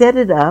we set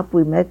it up,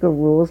 we make a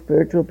rule,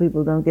 spiritual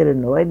people don't get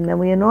annoyed, and then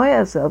we annoy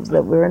ourselves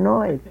that we're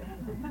annoyed.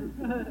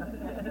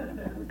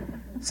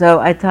 So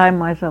I tie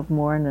myself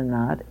more in a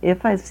knot.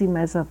 If I see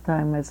myself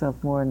tying myself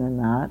more in a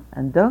knot,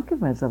 and don't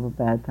give myself a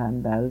bad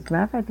time about it, as a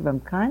matter of fact, if I'm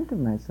kind to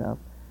myself,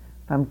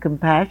 if I'm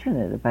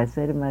compassionate, if I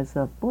say to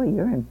myself, boy,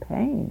 you're in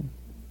pain,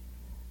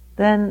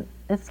 then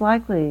it's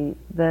likely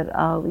that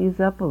I'll ease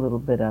up a little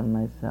bit on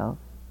myself.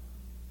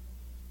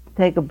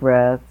 Take a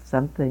breath,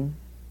 something.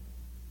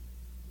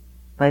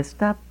 If I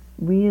stop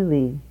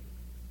really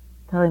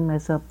telling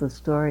myself the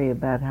story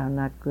about how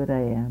not good I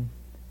am,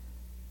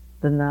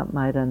 the knot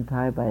might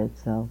untie by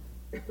itself.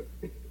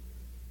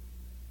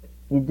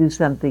 You do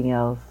something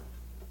else.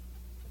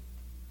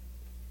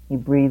 You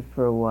breathe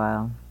for a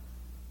while.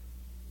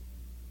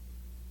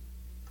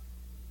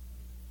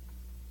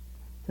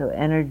 So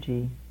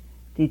energy,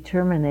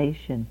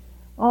 determination.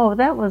 Oh,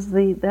 that was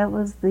the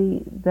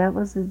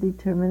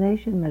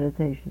determination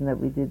meditation that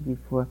we did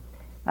before.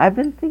 I've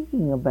been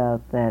thinking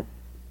about that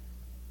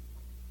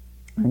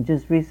and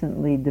just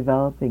recently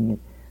developing it.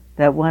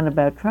 That one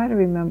about try to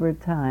remember a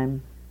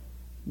time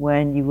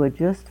when you were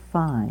just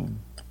fine.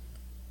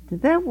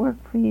 Did that work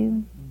for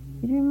you?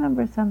 Do you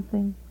remember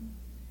something?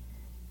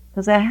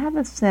 Because I have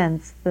a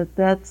sense that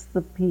that's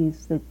the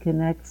piece that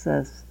connects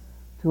us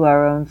to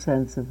our own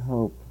sense of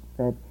hope.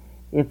 That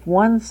if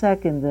 1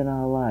 second in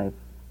our life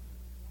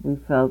we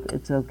felt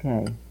it's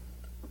okay.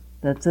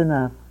 That's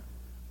enough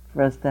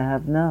for us to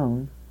have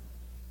known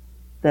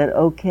that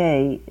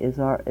okay is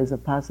a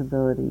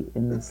possibility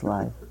in this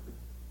life.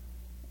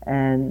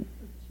 And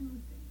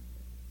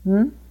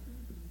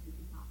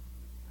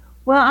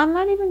well, I'm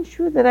not even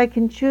sure that I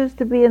can choose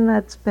to be in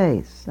that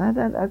space.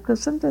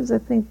 Because sometimes I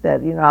think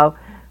that,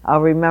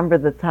 I'll remember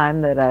the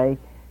time that I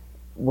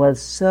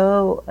was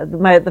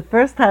the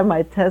first time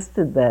I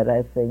tested that,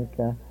 I think,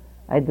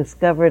 I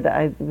discovered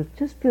I was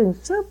just feeling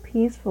so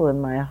peaceful in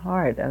my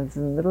heart. I was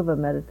in the middle of a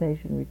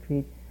meditation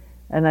retreat,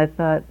 and I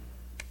thought,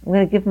 I'm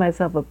going to give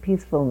myself a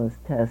peacefulness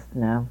test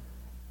now.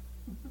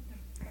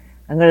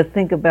 I'm going to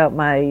think about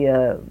my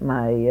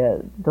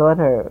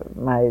daughter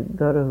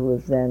who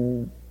was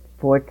then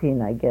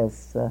 14, I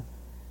guess,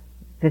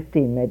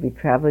 15, maybe,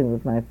 traveling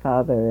with my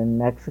father in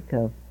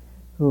Mexico,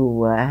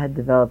 who had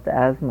developed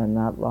asthma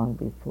not long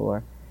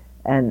before,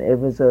 and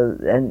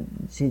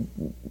and she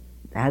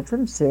had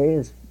some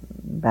serious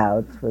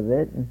bouts with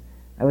it, and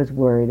I was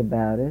worried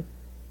about it,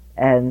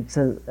 and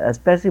so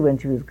especially when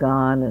she was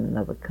gone in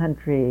another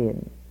country,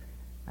 and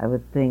I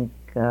would think,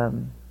 I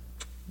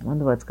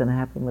wonder what's going to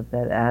happen with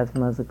that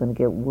asthma. Is it going to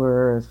get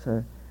worse?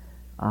 Or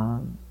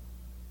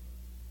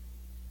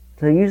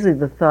so usually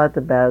the thought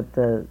about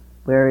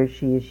where is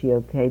she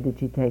okay? Did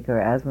she take her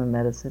asthma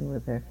medicine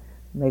with her?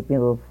 Make me a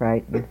little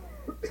frightened.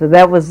 So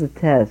that was the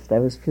test. I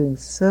was feeling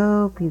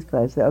so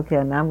peaceful. I said,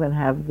 okay, now I'm going to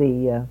have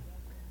the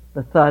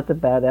thought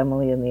about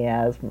Emily and the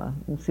asthma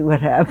and see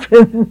what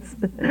happens.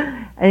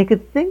 And you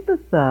could think the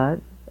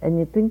thought, and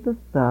you think the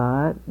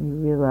thought,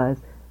 and you realize,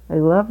 I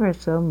love her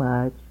so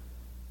much.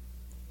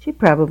 She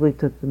probably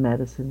took the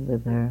medicine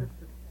with her.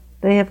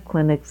 They have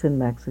clinics in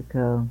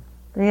Mexico.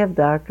 They have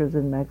doctors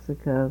in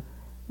Mexico.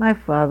 My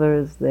father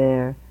is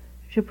there.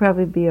 She'll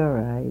probably be all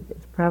right.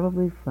 It's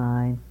probably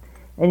fine.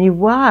 And you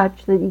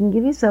watch that you can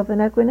give yourself an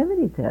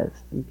equanimity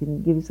test. You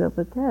can give yourself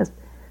a test.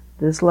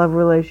 This love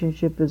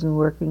relationship isn't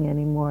working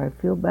anymore. I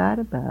feel bad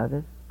about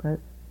it, but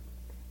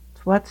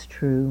it's what's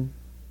true.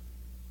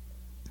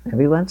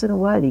 Every once in a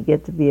while you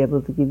get to be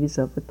able to give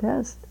yourself a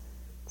test.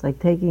 It's like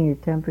taking your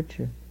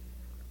temperature.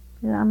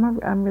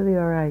 I'm really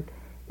all right.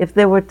 If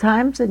there were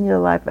times in your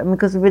life,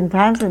 because there have been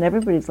times in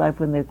everybody's life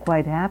when they're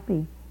quite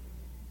happy,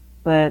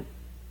 but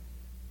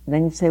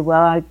then you say,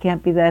 well, I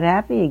can't be that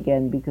happy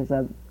again because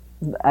I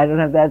don't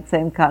have that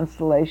same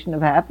constellation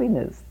of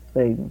happiness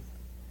things.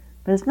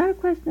 But it's not a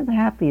question of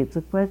happy, it's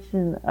a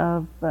question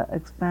of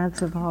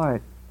expansive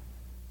heart.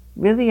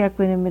 Really,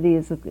 equanimity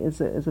is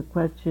a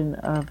question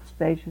of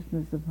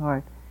spaciousness of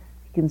heart.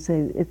 You can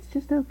say, it's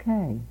just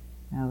okay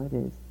how it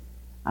is.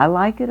 I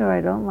like it or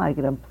I don't like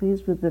it. I'm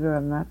pleased with it or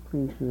I'm not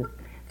pleased with it.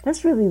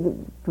 That's really,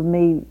 for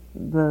me,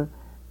 the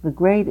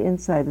great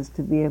insight is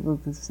to be able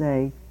to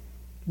say,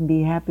 can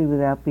be happy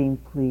without being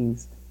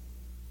pleased.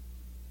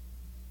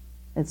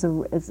 It's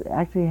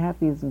actually,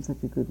 happy isn't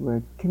such a good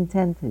word.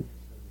 Contented,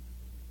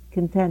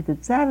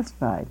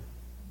 satisfied.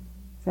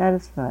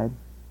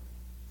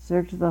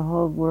 Search the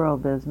whole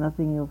world. There's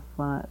nothing you'll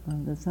find.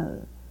 There's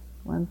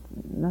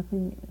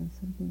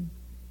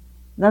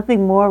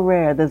nothing more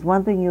rare. There's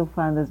one thing you'll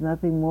find. There's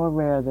nothing more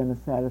rare than a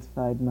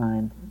satisfied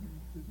mind.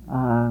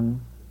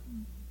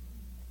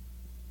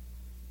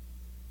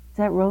 Is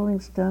that Rolling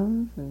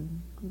Stones?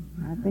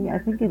 I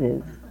think it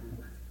is.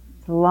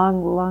 It's a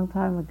long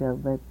time ago,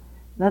 but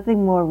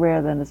nothing more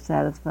rare than a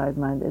satisfied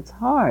mind. It's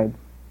hard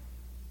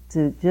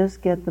to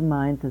just get the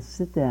mind to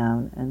sit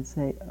down and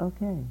say,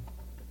 okay,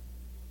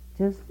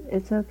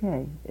 it's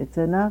okay. It's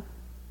enough.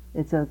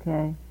 It's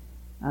okay.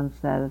 I'm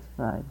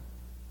satisfied.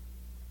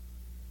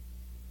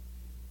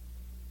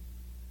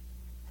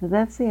 So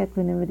that's the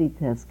equanimity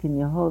test. Can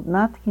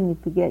you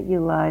forget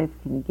your life?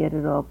 Can you get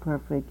it all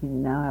perfect? Can you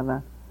now have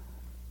a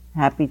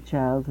happy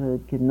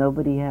childhood? Can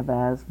nobody have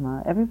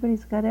asthma?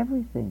 Everybody's got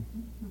everything.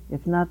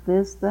 If not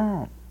this,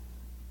 that.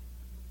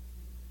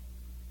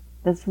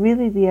 That's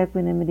really the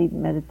equanimity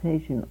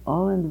meditation.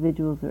 All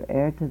individuals are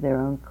heir to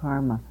their own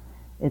karma.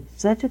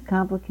 It's such a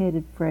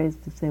complicated phrase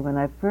to say. When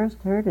I first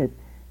heard it,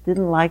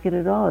 didn't like it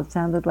at all. It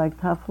sounded like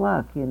tough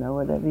luck,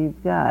 whatever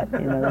you've got,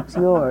 it's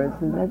yours.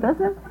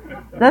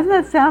 Doesn't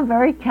it sound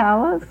very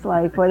callous?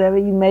 Like whatever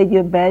you made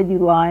your bed, you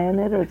lie in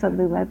it or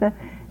something like that?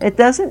 It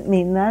doesn't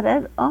mean that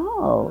at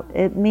all.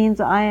 It means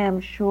I am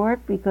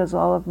short because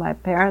all of my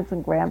parents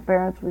and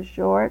grandparents were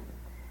short,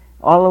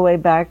 all the way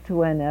back to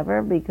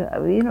whenever, because,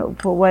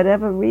 for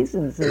whatever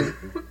reasons,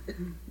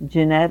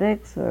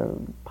 genetics or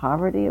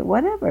poverty or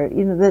whatever,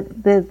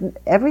 that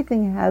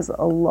everything has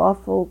a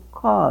lawful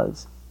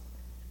cause.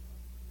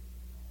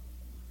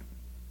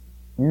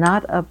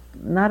 Not a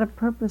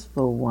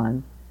purposeful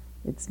one.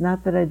 It's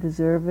not that I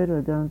deserve it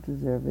or don't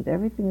deserve it.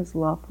 Everything is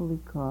lawfully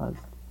caused.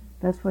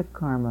 That's what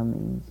karma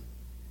means.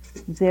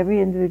 You see, every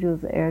individual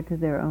is heir to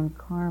their own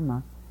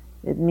karma.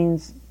 It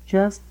means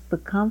just the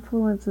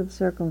confluence of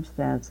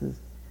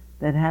circumstances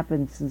that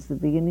happened since the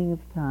beginning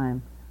of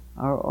time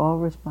are all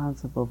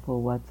responsible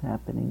for what's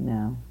happening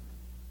now.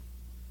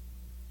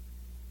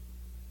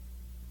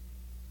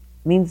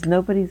 It means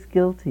nobody's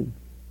guilty.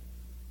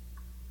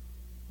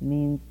 It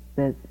means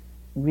that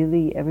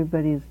really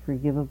everybody is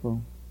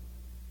forgivable.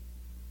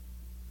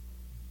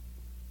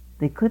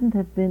 They couldn't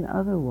have been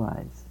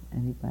otherwise,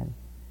 anybody.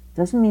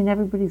 Doesn't mean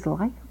everybody's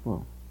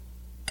likable,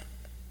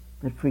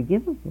 but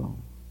forgivable.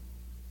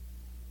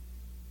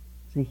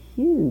 It's a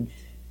huge...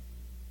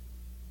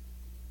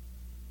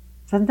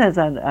 Sometimes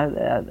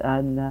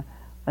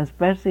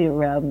especially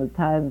around the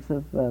times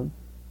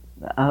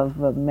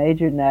of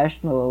major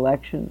national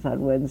elections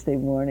on Wednesday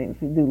mornings,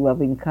 we do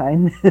loving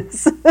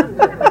kindness.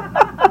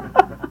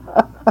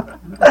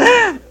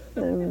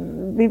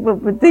 People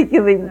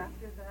particularly...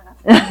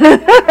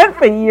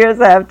 For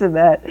years after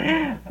that,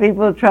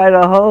 people try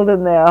to hold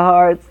in their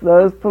hearts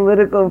those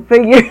political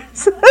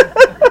figures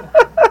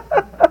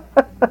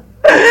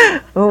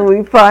who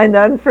we find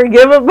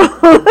unforgivable.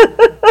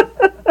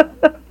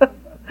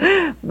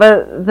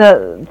 But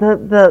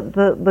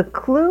the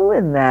clue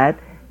in that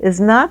is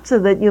not so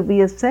that you'll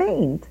be a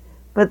saint,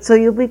 but so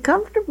you'll be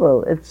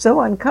comfortable. It's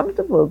so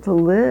uncomfortable to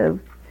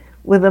live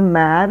with a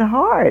mad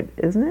heart,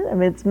 isn't it? I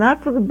mean, it's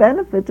not for the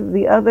benefit of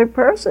the other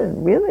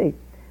person, really.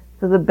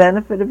 For the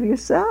benefit of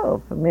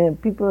yourself. I mean,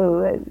 people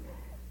who...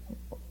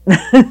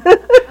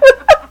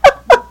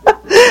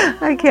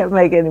 I can't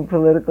make any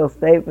political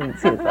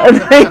statements here.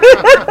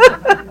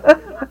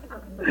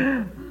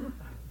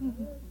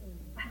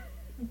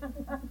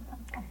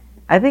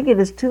 I think it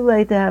is too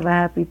late to have a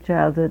happy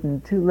childhood,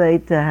 and too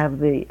late to have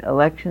the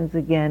elections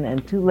again,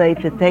 and too late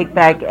to take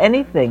back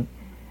anything.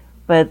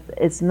 But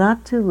it's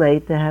not too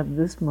late to have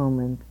this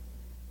moment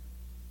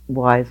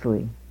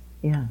wisely.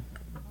 Yeah.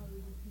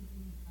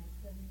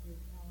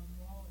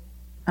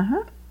 Uh-huh.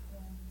 And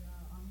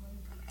on one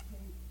of his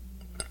tapes,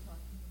 he was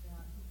talking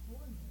about his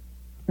holiness.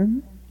 Mm-hmm.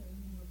 And so,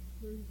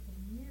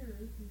 30-some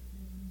years, he's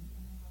been,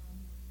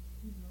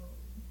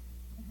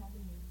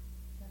 having his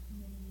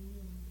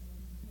equanimity and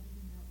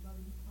having that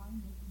loving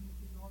kindness, and he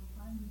says all the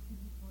time he should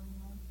be going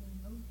around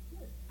saying, oh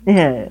shit.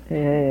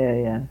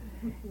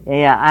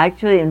 Yeah.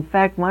 Actually, in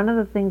fact, one of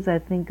the things I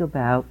think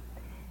about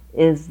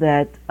is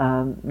that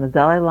the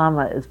Dalai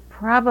Lama is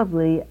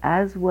probably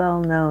as well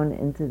known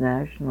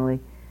internationally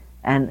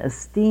and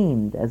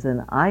esteemed as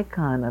an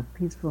icon of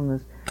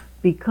peacefulness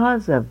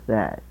because of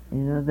that.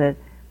 That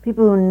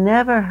people who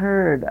never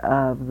heard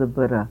of the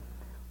Buddha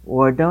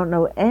or don't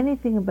know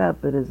anything about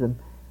Buddhism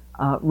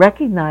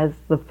recognize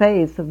the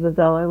face of the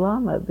Dalai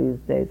Lama these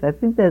days. I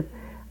think that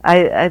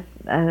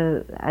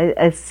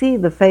I see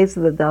the face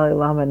of the Dalai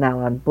Lama now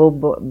on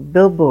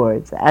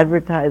billboards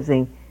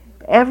advertising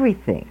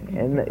everything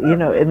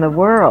in the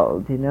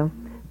world.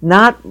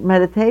 Not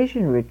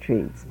meditation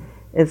retreats.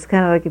 It's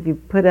kind of like if you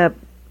put up...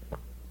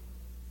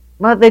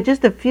 Well, they're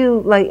just a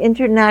few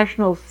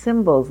international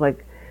symbols,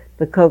 like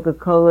the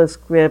Coca-Cola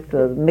script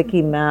or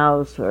Mickey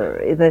Mouse, or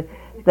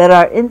that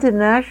are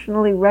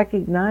internationally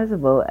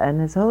recognizable,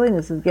 and His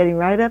Holiness is getting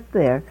right up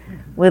there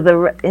with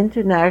an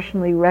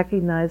internationally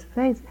recognized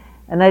face.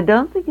 And I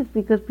don't think it's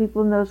because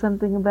people know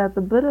something about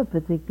the Buddha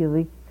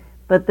particularly,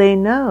 but they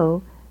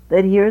know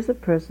that here's a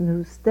person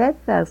who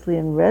steadfastly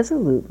and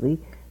resolutely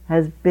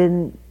has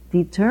been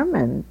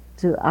determined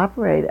to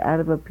operate out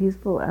of a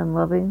peaceful and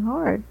loving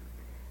heart,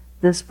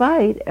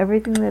 despite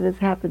everything that has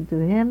happened to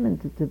him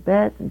and to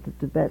Tibet and to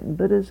Tibetan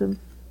Buddhism.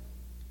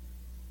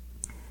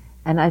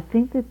 And I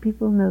think that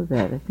people know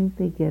that. I think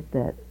they get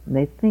that. And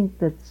they think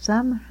that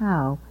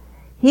somehow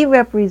he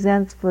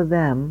represents for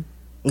them,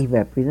 he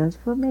represents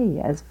for me,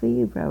 as for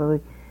you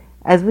probably,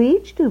 as we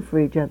each do for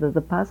each other,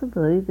 the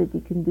possibility that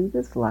you can do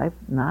this life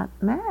not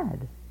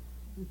mad.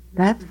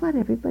 That's what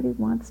everybody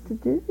wants to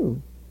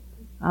do.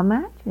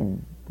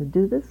 Imagine, to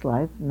do this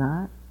life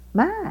not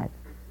mad.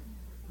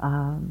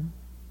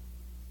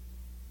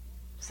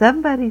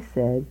 Somebody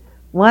said,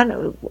 I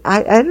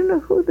don't know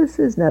who this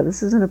is now,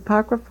 this is an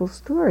apocryphal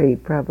story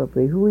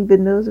probably, who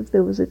even knows if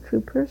there was a true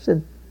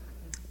person,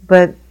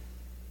 but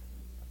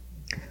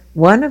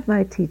one of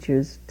my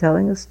teachers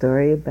telling a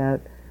story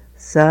about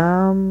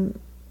some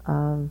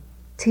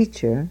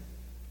teacher,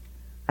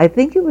 I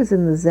think it was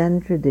in the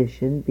Zen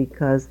tradition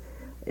because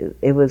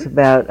it was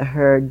about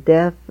her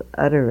death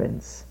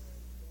utterance,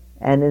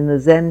 and in the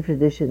Zen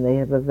tradition they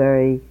have a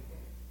very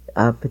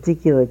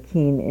particular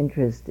keen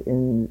interest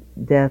in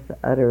death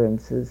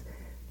utterances.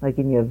 Like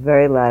in your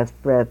very last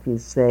breath, you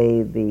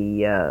say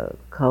the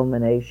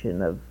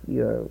culmination of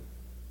your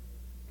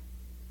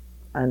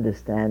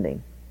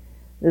understanding.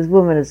 This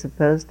woman is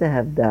supposed to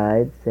have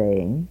died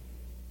saying,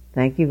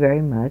 "Thank you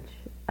very much,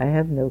 I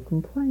have no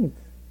complaints."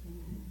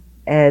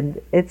 And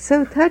it's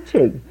so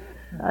touching.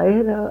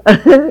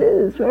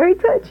 It's very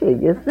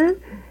touching, isn't it?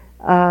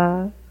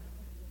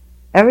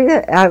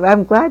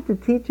 I'm glad to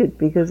teach it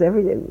because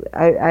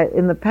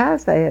in the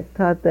past I have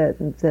taught that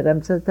and said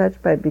I'm so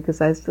touched by it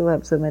because I still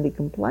have so many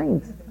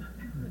complaints.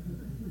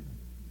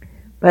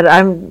 But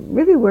I'm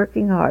really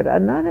working hard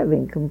on not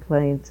having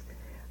complaints.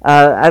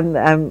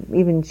 I'm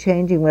even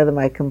changing whether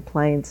my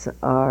complaints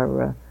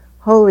are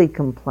holy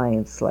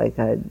complaints, like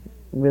I'd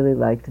really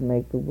like to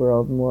make the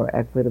world more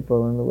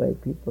equitable in the way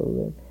people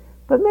live.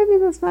 But maybe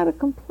that's not a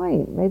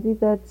complaint. Maybe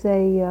that's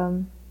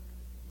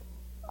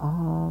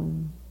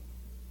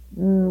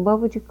What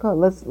would you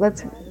call it?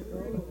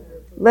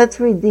 Let's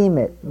redeem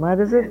it. What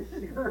is it?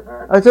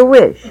 Oh, it's a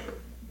wish.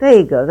 There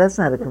you go. That's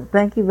not a.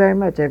 Thank you very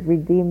much. I've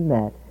redeemed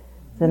that.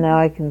 So now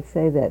I can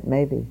say that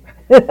maybe.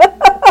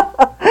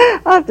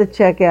 I'll have to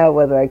check out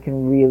whether I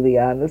can really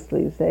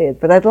honestly say it.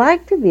 But I'd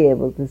like to be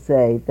able to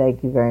say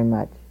thank you very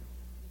much.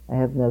 I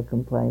have no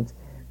complaints.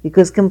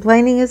 Because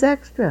complaining is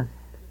extra.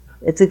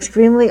 It's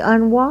extremely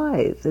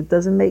unwise. It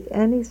doesn't make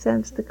any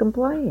sense to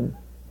complain.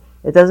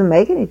 It doesn't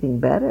make anything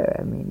better.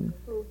 I mean,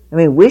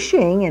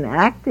 wishing and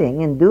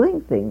acting and doing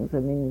things. I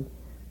mean,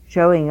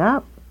 showing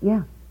up.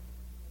 Yeah.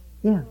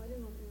 Yeah.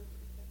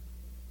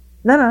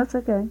 No, it's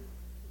okay.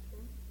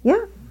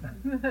 Yeah.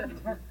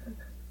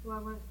 Well, I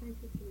want to thank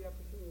you for the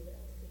opportunity to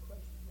ask a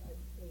question. I've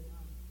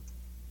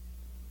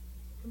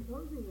been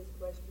composing this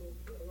question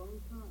for a long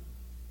time.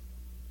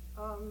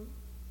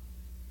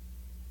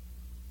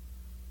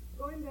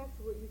 Going back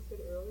to what you said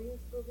earlier,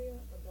 Sylvia,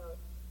 about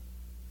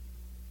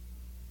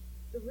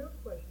the real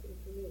question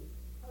for me,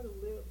 how to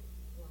live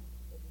life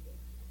every day.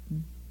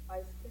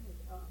 I spent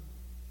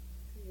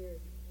 2 years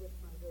with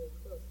my very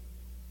close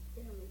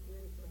family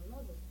caring for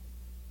my mother,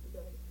 who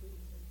died of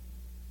cancer.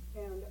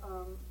 And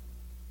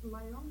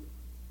my own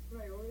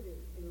priority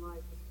in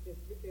life is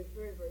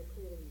very, very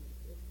clear to me.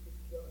 It's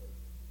joy.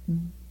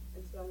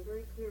 And so I'm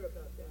very clear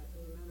about that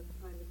and the amount of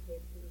time it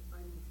takes and the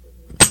finances.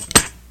 And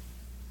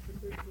for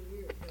 13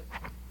 years,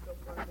 that's so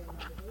far been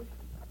my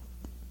devotion.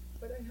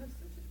 But I have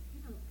such a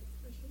panic,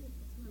 especially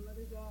since my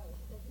mother died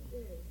every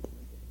day, such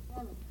a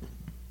panic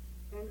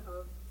and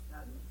of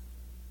sadness.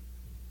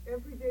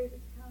 Every day that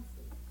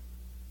passes,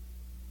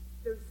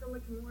 there's so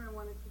much more I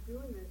wanted to do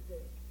in that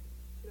day.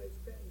 Should I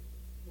spend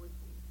more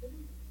time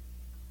sitting?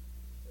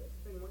 Should I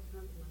spend more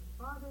time with my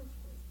father?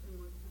 Should I spend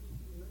more time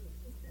with my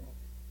mother's sister?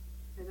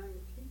 And I'm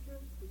a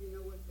teacher, so you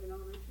know what, an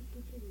elementary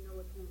teacher, you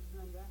know what kind of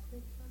time that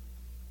takes up.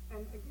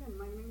 And again,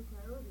 my main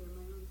priority are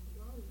my own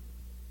daughter.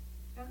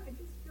 And I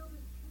just feel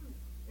this panic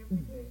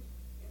every day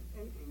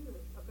and anger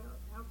about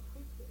how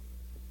quickly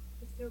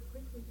this is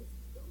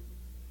going.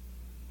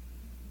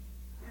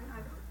 And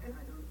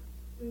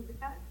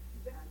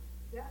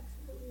that's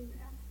really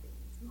nasty.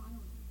 It's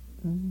smiling.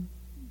 And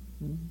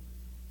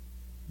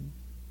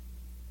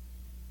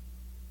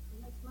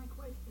that's my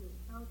question: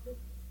 how to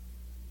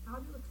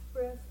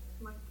express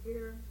my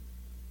care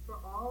for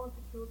all of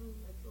the children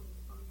that I feel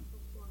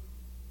responsible for,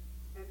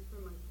 and for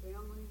my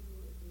family who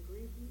is in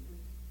grieving. And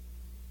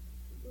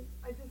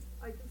I just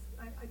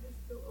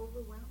feel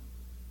overwhelmed.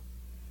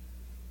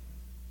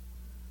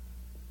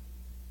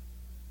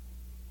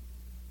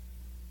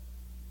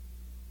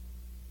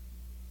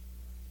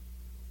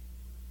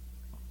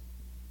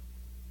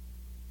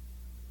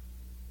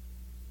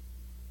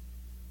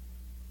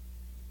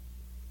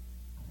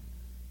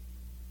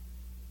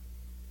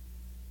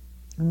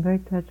 I'm very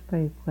touched by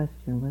your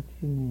question. What's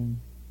your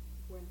name?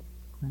 Gwen.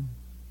 Gwen.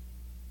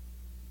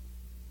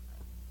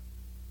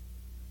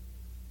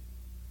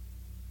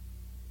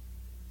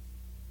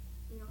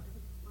 I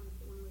just wanted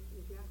to one with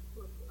Jack's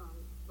book,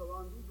 the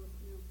laundry book,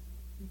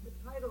 the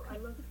title I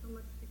love so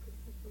much because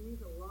for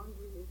me the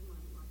laundry is my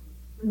life.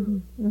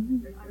 Literally.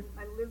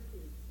 I live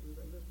through these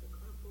things. I live the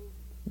carpools.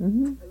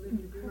 I live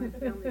to do my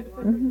family's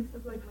laundry.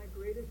 This is like my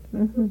greatest,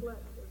 I'm so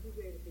blessed every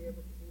day to be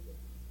able to do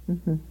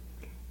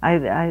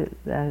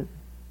this.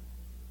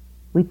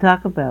 We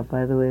talk about,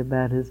 by the way,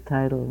 about his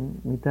title.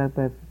 We talk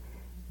about,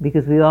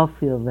 because we all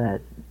feel that.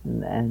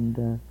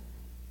 And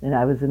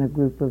I was in a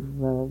group of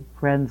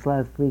friends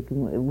last week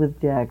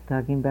with Jack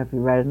talking about if we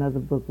write another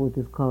book, we'll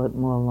just call it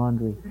More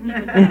Laundry.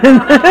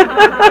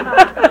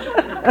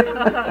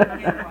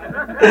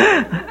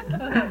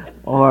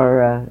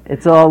 Or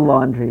It's All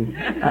Laundry.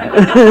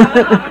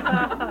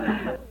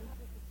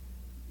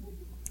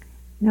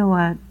 You know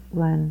what,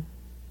 Glenn?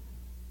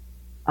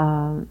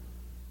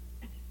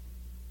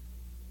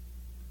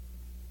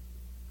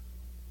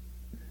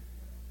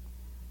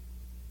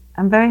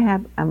 I'm very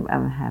happy.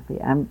 I'm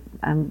happy. I'm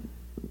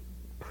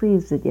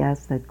pleased that you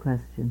asked that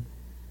question.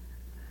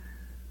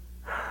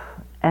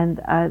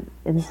 And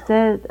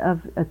instead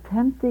of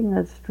attempting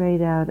a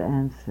straight-out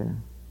answer,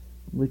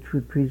 which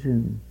would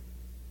presume,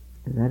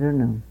 because I don't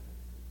know,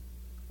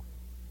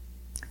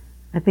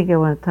 I think I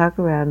want to talk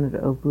around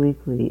it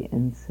obliquely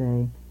and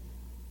say,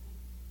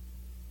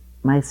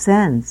 my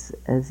sense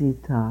as you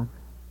talk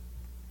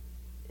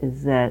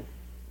is that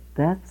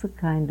that's a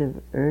kind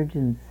of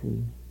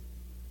urgency.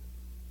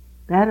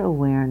 That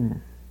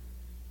awareness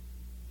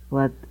is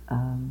what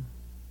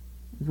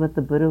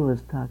the Buddha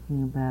was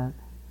talking about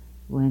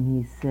when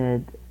he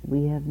said,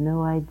 we have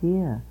no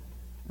idea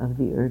of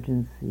the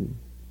urgency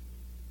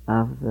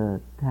of the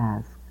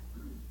task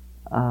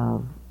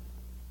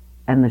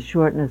and the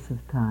shortness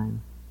of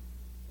time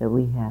that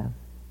we have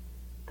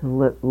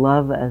to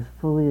love as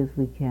fully as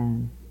we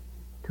can,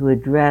 to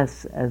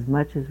address as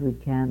much as we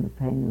can the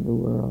pain of the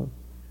world,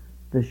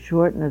 the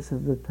shortness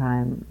of the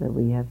time that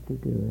we have to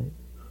do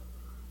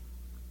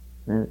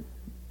it.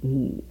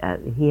 He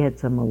had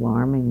some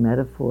alarming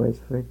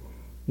metaphors for it.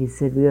 He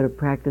said we ought to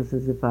practice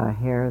as if our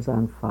hair is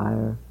on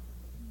fire.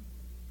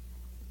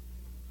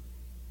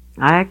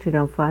 I actually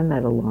don't find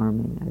that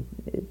alarming.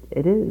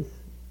 It is,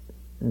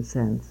 in a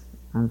sense,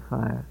 on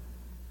fire.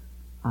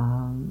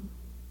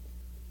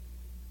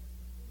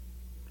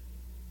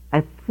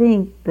 I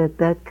think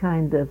that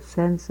kind of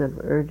sense of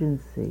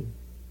urgency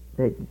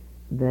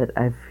that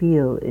I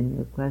feel in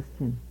your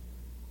question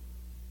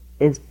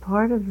is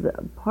part of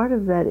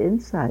that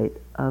insight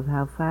of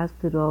how fast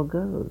it all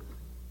goes.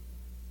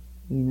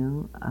 You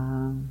know,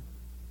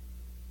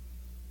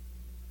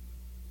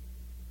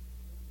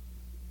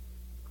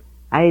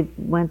 I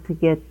went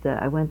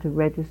to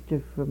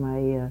register for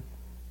my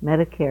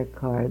Medicare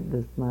card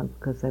this month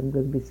because I'm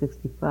going to be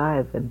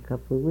 65 in a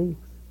couple of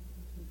weeks.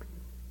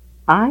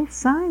 I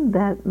signed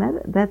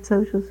that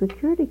Social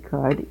Security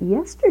card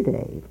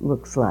yesterday,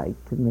 looks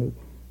like to me.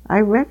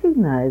 I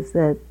recognize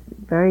that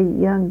very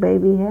young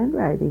baby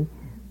handwriting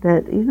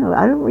that,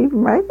 I don't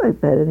even write like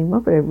that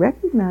anymore, but I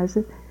recognize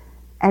it.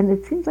 And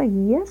it seems like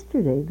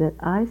yesterday that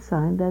I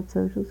signed that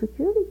Social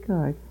Security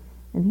card.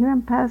 And here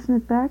I'm passing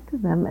it back to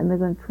them, and they're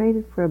going to trade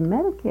it for a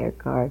Medicare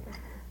card.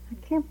 I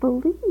can't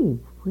believe,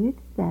 where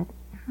did that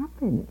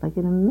happen? Like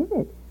in a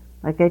minute.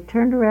 Like I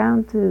turned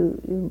around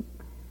to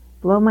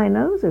blow my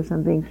nose or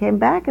something, came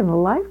back and the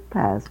life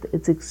passed.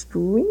 It's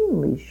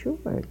extremely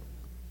short.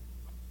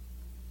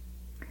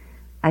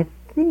 I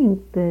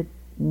think that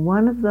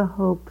one of the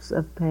hopes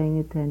of paying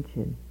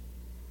attention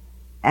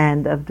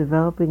and of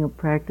developing a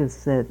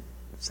practice that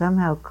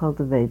somehow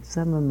cultivates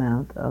some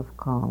amount of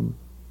calm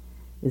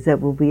is that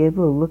we'll be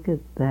able to look at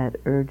that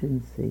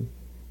urgency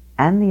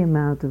and the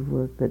amount of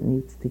work that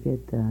needs to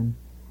get done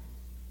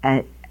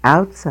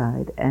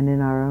outside and in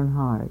our own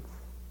hearts,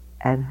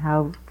 and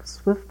how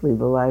swiftly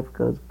the life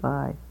goes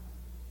by,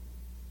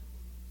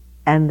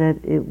 and that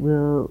it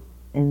will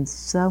in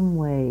some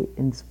way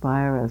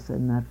inspire us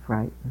and not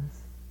frighten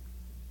us.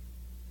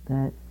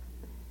 That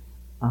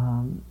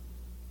I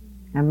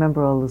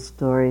remember all the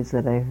stories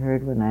that I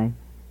heard when I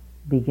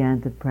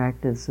began to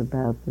practice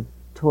about the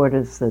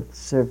tortoise that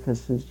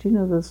surfaces. Do you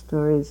know those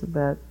stories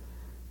about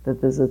that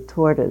there's a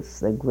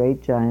tortoise, a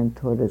great giant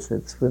tortoise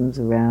that swims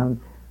around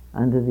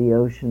under the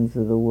oceans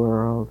of the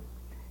world,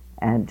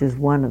 and just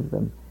one of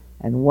them.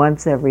 And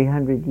once every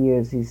 100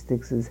 years he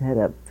sticks his head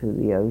up through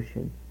the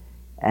ocean.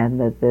 And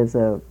that there's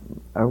a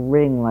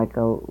ring like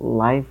a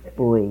life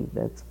buoy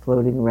that's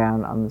floating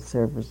around on the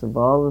surface of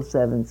all the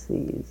 7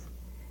 seas.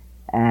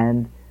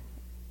 And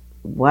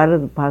what are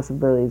the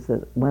possibilities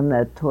that when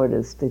that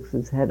tortoise sticks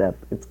his head up,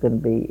 it's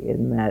going to be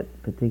in that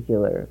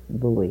particular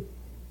buoy?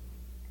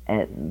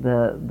 And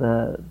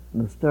the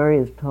story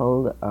is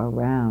told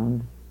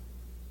around,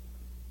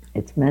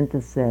 it's meant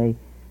to say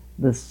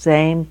the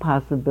same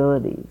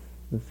possibilities,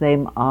 the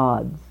same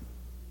odds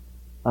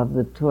of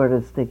the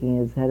tortoise sticking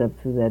his head up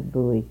through that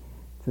buoy.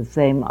 It's the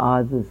same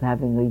odds as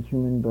having a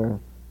human birth.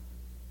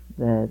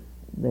 That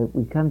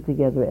we come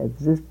together as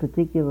this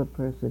particular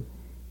person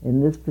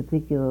in this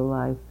particular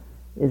life.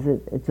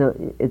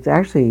 It's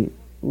actually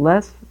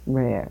less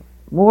rare,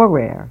 more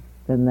rare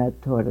than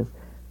that tortoise,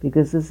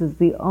 because this is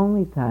the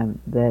only time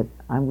that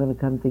I'm going to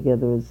come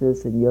together as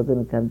this and you're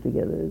going to come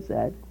together as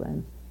that,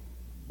 Gwen,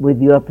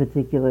 with your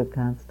particular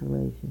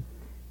constellation.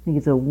 I think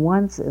it's a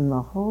once in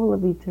the whole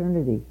of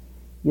eternity.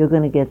 You're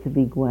going to get to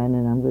be Gwen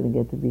and I'm going to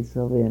get to be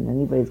Sylvia,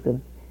 and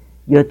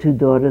your 2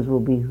 daughters will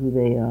be who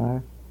they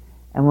are.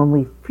 And when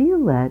we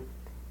feel that,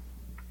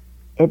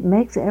 it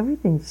makes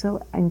everything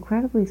so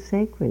incredibly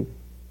sacred.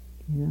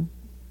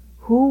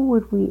 Who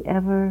would we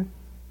ever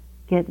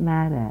get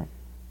mad at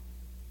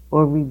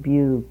or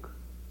rebuke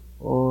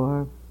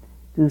or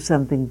do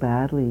something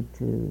badly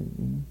to?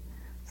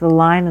 It's a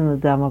line in the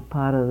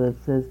Dhammapada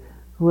that says,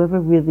 whoever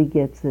really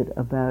gets it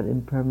about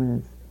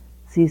impermanence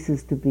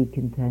ceases to be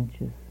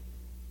contentious.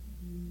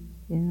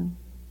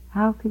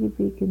 How could you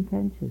be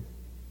contentious?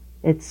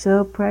 It's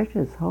so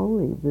precious,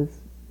 holy, this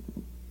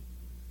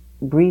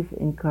brief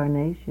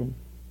incarnation.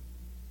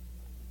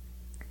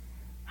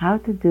 How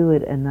to do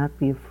it and not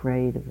be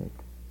afraid of it.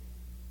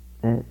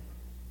 That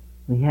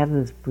we have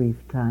this brief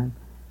time.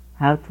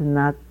 How to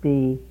not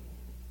be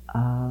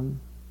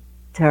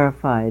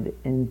terrified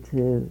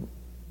into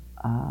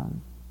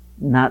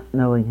not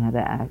knowing how to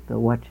act, or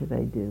what should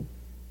I do.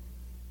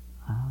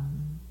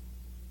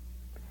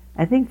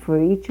 I think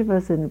for each of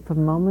us, and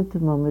from moment to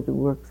moment, it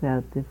works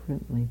out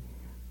differently.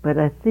 But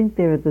I think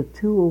there are the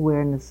 2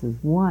 awarenesses.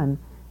 One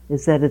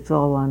is that it's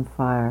all on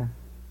fire.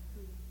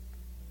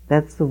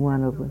 That's the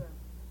one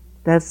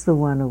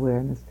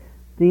awareness.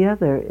 The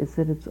other is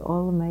that it's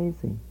all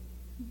amazing.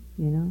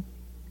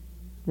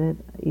 That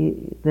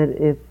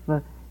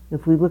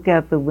if we look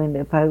out the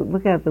window, if I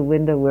look out the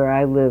window where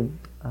I live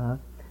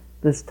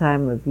this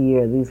time of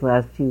year, these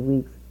last few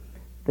weeks,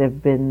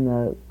 there've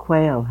been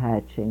quail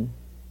hatching.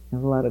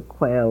 There's a lot of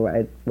quail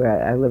right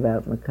where I live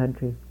out in the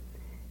country.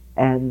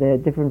 And there are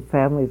different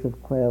families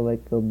of quail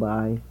that go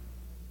by.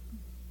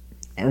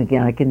 And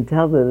again, I can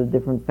tell they're the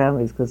different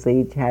families because they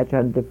each hatch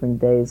on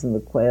different days and the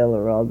quail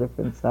are all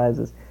different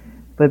sizes.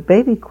 But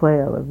baby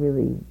quail are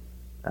really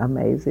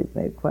amazing.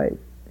 They're quite,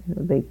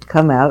 they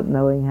come out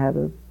knowing how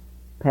to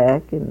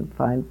peck and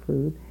find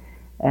food.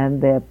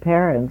 And their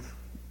parents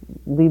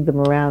lead them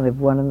around. They have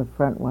one in the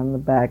front, one in the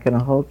back, and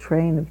a whole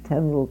train of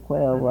 10 little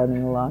quail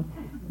running along.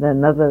 Then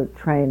another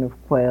train of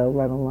quail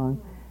run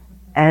along.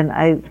 And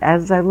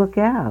as I look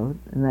out,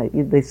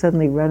 and they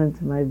suddenly run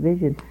into my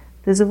vision,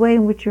 there's a way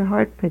in which your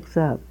heart picks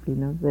up,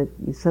 that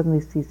you suddenly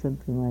see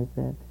something like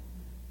that.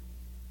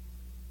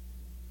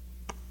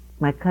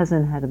 My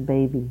cousin had a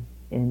baby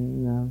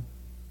in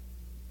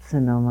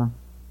Sonoma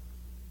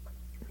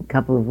a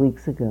couple of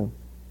weeks ago.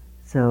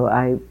 So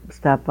I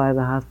stopped by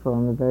the hospital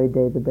on the very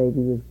day the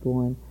baby was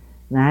born.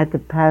 And I had to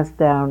pass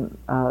down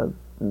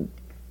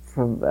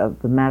from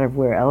the matter of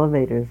where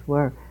elevators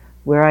were,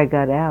 where I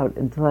got out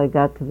until I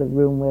got to the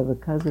room where the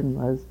cousin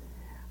was.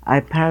 I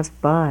passed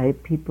by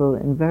people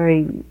in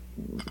very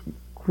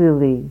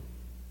clearly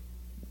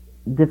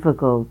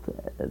difficult,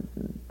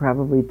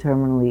 probably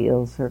terminally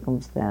ill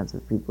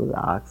circumstances, people with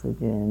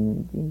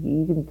oxygen.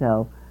 You can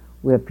tell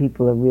where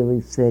people are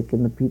really sick,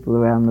 and the people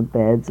around the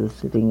beds are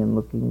sitting and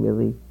looking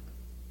really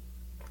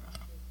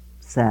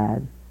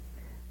sad.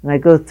 And I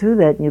go through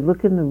that, and you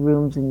look in the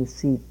rooms and you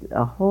see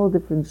a whole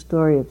different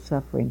story of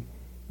suffering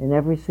in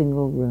every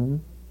single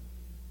room.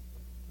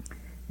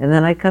 And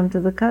then I come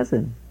to the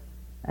cousin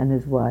and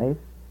his wife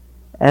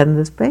and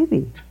this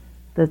baby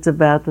that's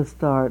about to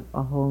start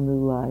a whole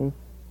new life.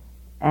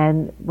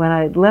 And when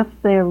I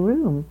left their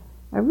room,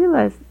 I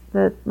realized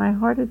that my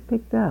heart had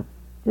picked up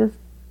just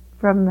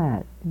from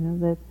that,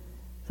 that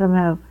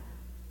somehow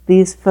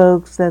these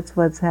folks, that's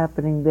what's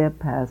happening, they're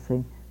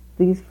passing.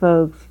 These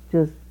folks,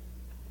 just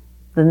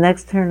the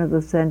next turn of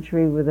the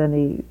century, with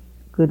any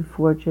good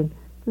fortune,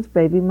 this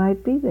baby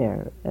might be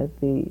there at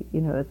the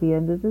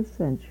end of this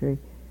century.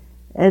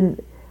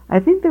 And I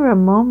think there are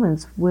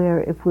moments where,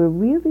 if we're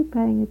really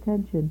paying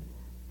attention,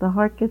 the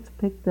heart gets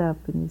picked up,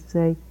 and you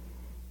say,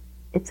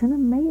 it's an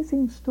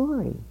amazing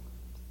story.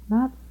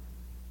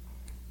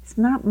 It's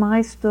not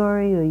my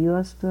story or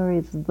your story,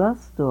 it's the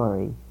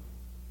story.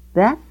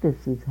 That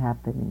this is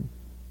happening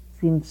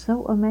seems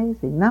so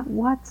amazing. Not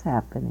what's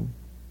happening.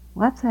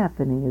 What's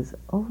happening is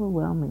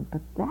overwhelming,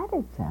 but that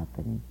it's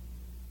happening.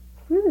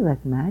 It's really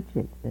like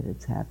magic that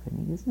it's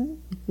happening, isn't it?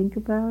 You think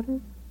about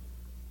it.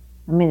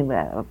 I mean,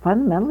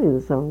 fundamentally,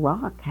 there's a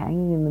rock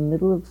hanging in the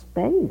middle of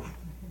space,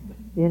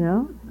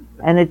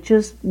 and it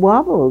just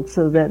wobbled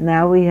so that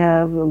now we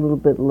have a little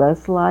bit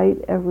less light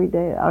every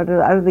day. I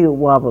don't think it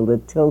wobbled,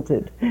 it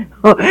tilted.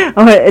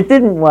 It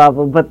didn't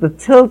wobble, but the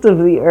tilt of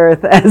the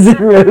earth as it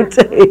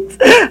rotates.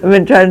 I've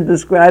been trying to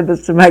describe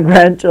this to my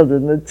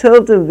grandchildren. The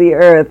tilt of the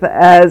earth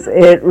as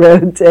it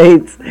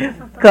rotates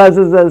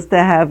causes us to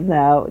have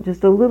now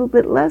just a little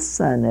bit less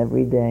sun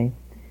every day.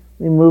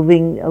 We're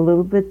moving a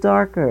little bit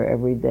darker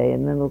every day,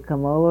 and then it'll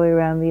come all the way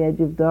around the edge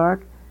of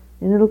dark,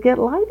 and it'll get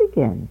light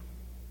again.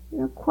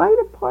 Quite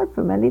apart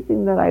from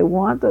anything that I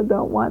want or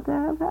don't want to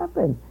have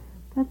happen.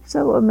 That's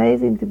so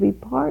amazing to be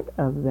part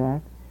of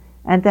that,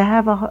 and to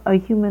have a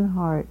human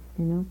heart,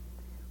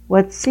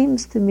 What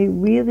seems to me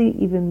really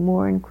even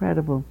more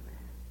incredible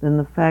than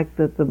the fact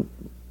that the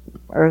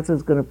earth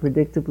is going to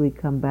predictably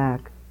come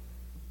back.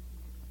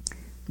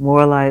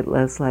 More light,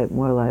 less light,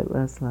 more light,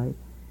 less light.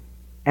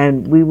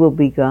 And we will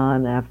be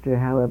gone after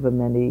however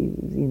many,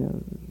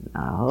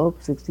 I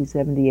hope 60,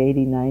 70,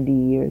 80, 90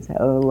 years,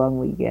 however long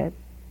we get.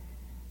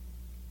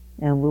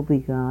 And we'll be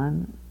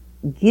gone.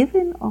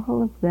 Given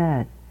all of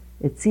that,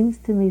 it seems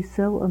to me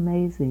so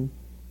amazing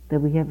that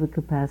we have the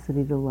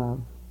capacity to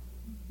love.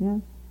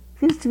 It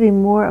seems to be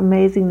more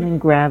amazing than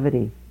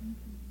gravity.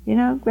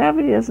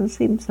 Gravity doesn't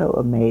seem so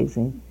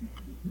amazing.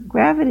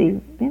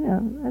 Gravity,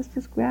 that's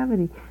just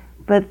gravity.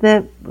 But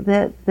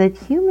that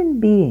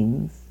human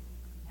beings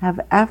have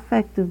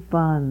affective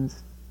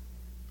bonds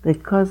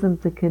that cause them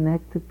to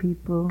connect to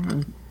people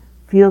and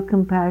feel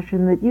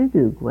compassion that you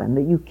do, Gwen,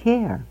 that you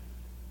care.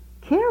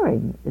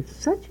 Caring is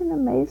such an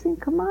amazing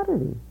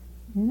commodity,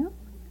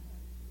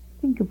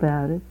 Think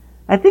about it.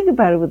 I think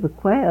about it with the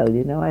quail,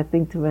 I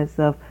think to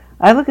myself,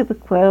 I look at the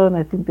quail and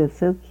I think they're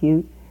so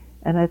cute,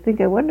 and I think,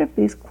 I wonder if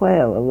these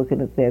quail are looking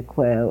at their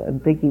quail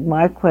and thinking,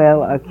 my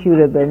quail are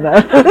cuter than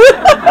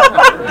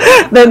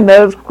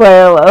those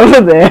quail over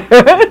there.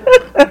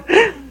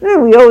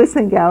 We always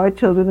think our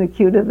children are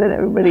cuter than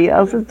everybody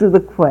else's. Do the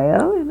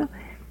quail,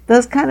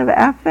 Those kind of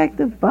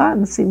affective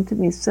bonds seem to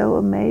me so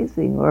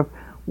amazing. Or if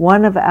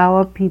one of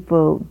our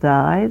people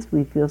dies,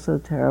 we feel so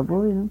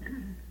terrible,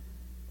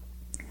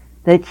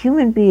 That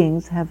human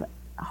beings have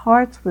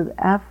hearts with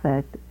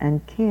affect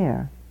and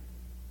care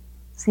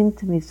seem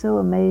to me so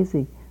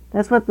amazing.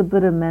 That's what the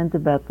Buddha meant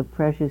about the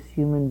precious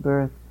human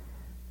birth,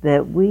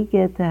 that we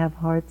get to have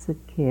hearts of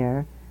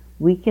care.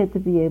 We get to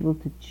be able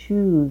to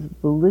choose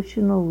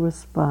volitional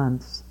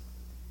response.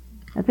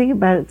 I think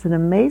about it, it's an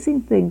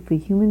amazing thing for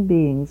human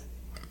beings.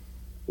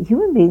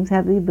 Human beings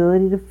have the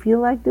ability to feel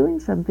like doing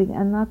something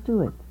and not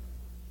do it.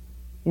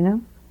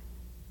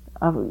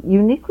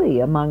 Uniquely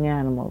among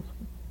animals.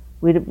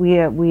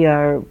 We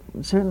are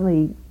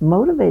certainly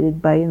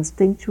motivated by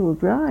instinctual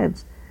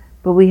drives,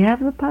 but we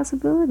have the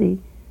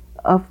possibility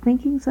of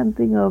thinking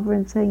something over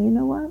and saying, you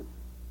know what?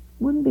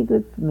 Wouldn't be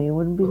good for me, it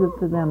wouldn't be good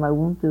for them, I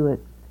won't do it.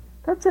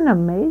 That's an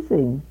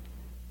amazing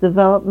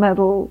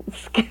developmental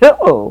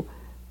skill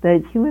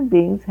that human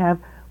beings have,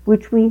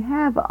 which we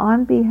have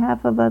on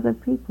behalf of other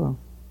people,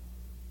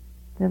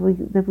 that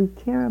we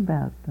care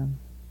about them.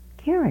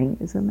 Caring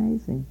is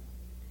amazing.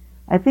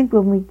 I think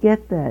when we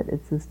get that,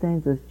 it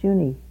sustains us.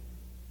 Junie,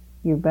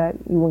 you're back.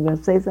 You were going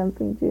to say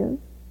something, June?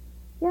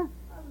 Yeah.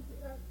 I was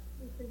just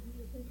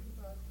thinking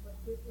about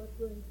what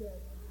Glenn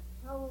said.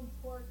 How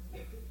important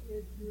it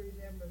is to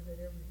remember that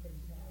everything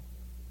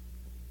passes.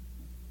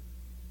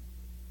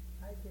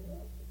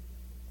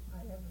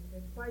 I haven't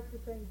been quite the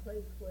same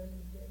place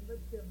Glenn's been, but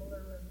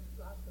similar and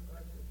lots of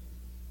others.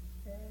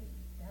 And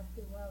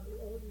after a while, the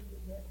older you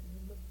get, you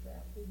look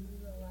back and you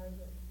realize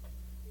that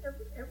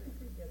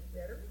everything gets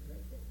better, it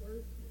makes it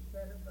worse, it's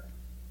better, but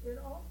it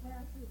all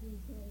passes and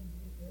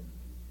changes. And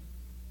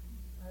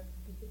I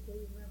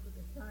particularly remember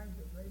the times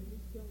of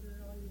raising children,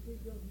 all you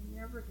think you'll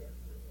never get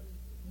through it.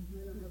 I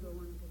don't have a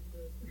wonderful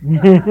spirit. No,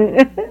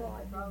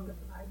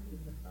 I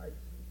need the heart.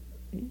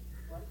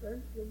 Well,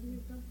 then you'll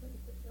be someplace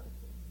that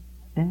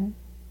doesn't.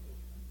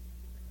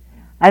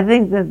 I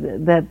think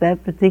that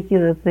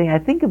particular thing, I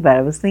think about it,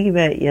 I was thinking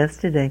about it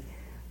yesterday,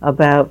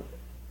 about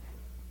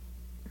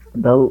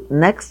the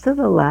next to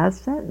the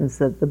last sentence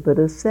that the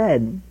Buddha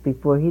said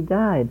before he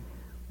died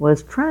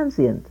was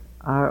transient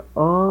are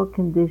all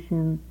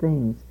conditioned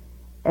things.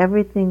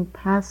 Everything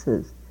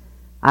passes.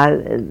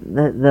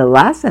 The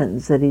last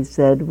sentence that he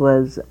said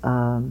was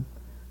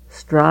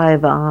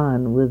strive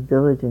on with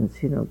diligence,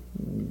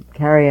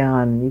 carry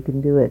on, you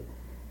can do it.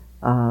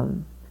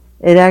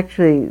 It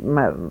actually,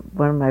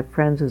 one of my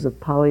friends who's a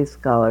Pali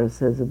scholar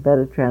says a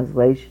better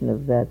translation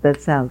of that.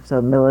 That sounds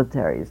so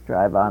military,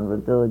 strive on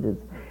with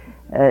diligence.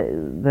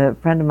 The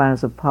friend of mine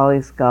who's a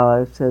Pali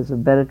scholar says a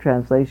better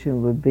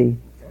translation would be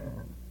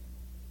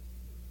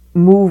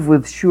move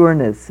with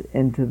sureness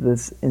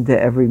into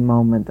every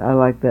moment. I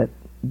like that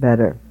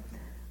better.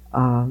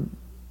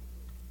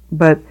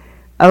 But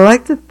I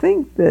like to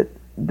think that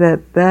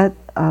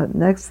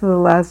next to the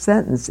last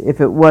sentence, if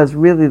it was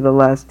really the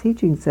last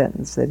teaching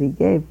sentence that he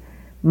gave,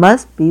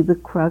 must be the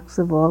crux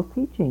of all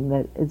teaching,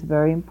 that it's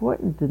very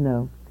important to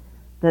know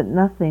that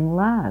nothing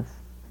lasts.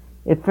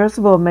 It first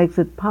of all makes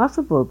it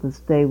possible to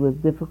stay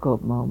with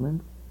difficult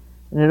moments,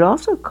 and it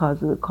also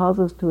calls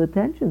us to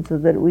attention so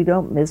that we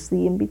don't miss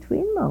the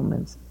in-between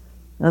moments.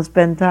 I'll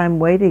spend time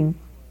waiting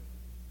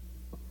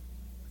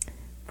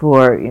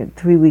for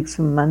 3 weeks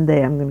from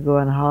Monday, I'm going to go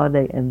on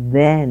holiday, and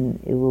then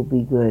it will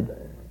be good.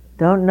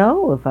 Don't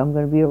know if I'm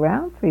going to be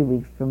around 3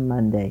 weeks from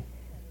Monday.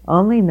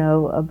 Only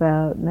know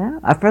about now.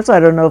 First of all, I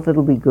don't know if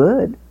it'll be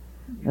good.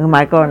 I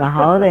might go on a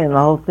holiday and the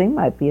whole thing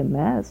might be a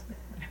mess.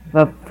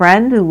 A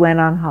friend who went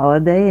on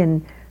holiday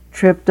and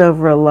tripped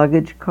over a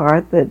luggage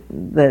cart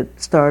that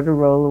started to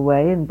roll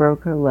away and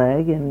broke her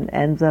leg and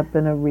ends up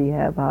in a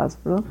rehab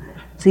hospital.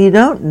 So you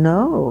don't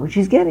know.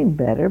 She's getting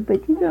better,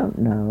 but you don't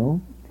know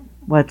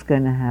what's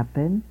going to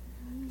happen.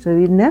 So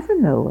you never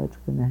know what's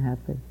going to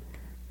happen.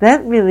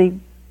 That really,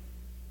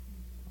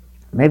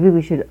 maybe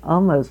we should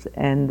almost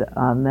end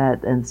on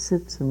that and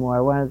sit some more.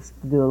 I wanted us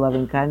to do a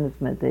loving kindness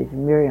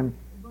meditation. Miriam.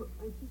 Well,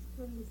 I just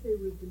wanted to say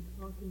we've been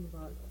talking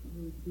about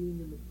really being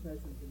in the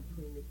present and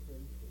paying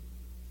attention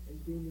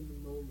and being in the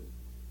moment.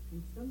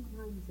 And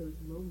sometimes those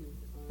moments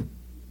are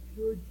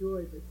pure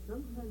joy, but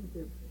sometimes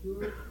they're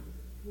pure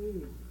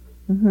pain.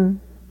 Mm-hmm.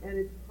 And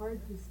it's hard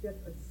to step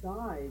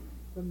aside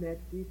from that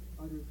deep,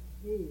 utter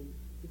pain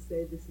to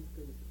say this is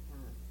going to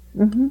pass.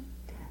 Mm-hmm.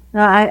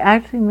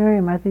 No,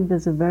 Miriam, I think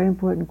that's a very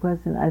important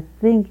question. I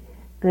think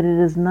that it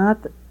is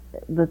not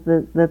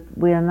that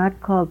we are not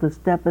called to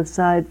step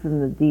aside from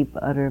the deep,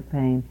 utter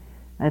pain.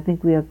 I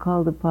think we are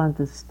called upon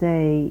to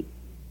stay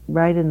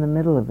right in the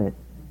middle of it,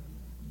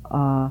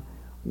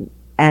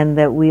 and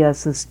that we are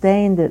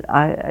sustained.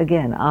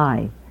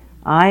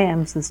 I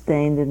am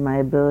sustained in my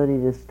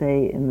ability to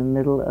stay in the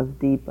middle of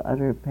deep,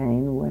 utter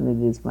pain when it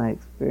is my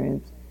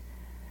experience.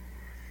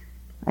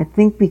 I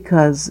think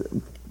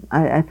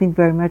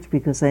very much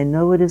because I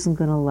know it isn't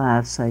going to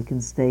last, so I can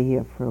stay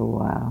here for a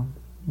while.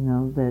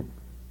 That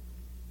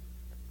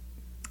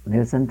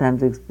there are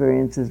sometimes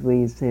experiences where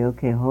you say,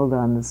 okay, hold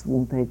on, this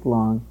won't take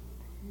long.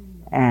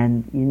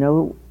 And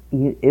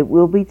it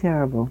will be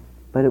terrible,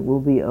 but it will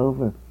be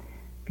over.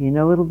 If you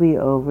know it'll be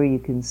over, you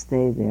can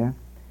stay there.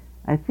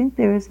 I think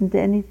there isn't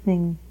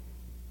anything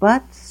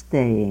but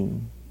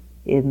staying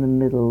in the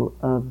middle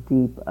of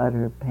deep,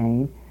 utter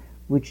pain,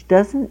 which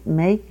doesn't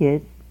make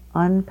it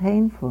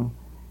unpainful.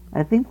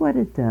 I think what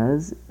it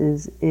does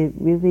is it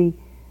really,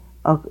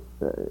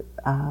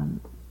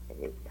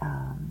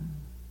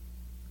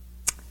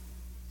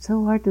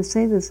 so hard to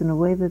say this in a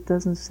way that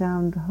doesn't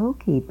sound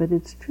hokey, but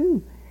it's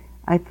true.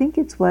 I think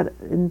it's what,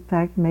 in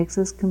fact, makes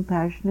us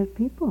compassionate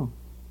people.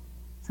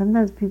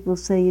 Sometimes people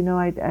say,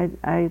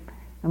 I'm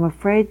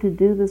afraid to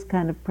do this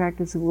kind of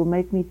practice, it will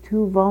make me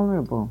too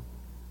vulnerable.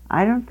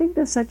 I don't think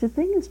there's such a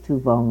thing as too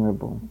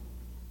vulnerable.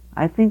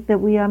 I think that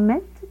we are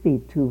meant to be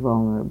too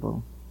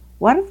vulnerable.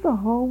 What if the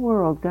whole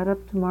world got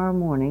up tomorrow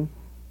morning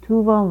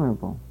too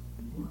vulnerable?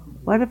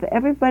 What if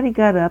everybody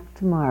got up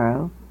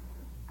tomorrow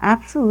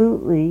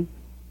absolutely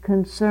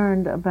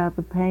concerned about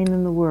the pain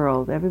in the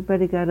world.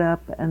 Everybody got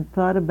up and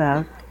thought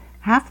about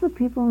half the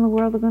people in the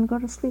world are going to go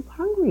to sleep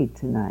hungry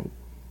tonight.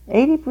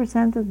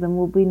 80% of them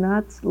will be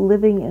not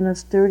living in a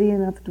sturdy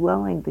enough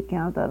dwelling to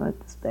count on it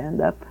to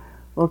stand up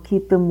or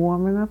keep them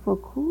warm enough or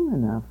cool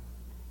enough.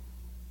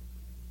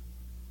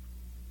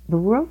 The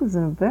world is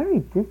in a very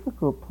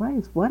difficult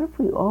place. What if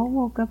we all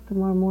woke up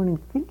tomorrow morning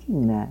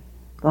thinking that?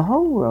 The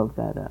whole world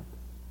got up.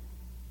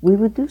 We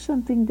would do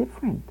something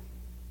different.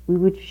 We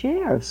would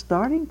share.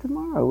 Starting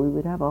tomorrow, we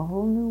would have a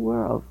whole new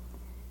world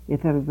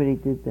if everybody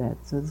did that.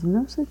 So there's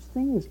no such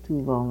thing as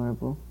too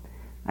vulnerable.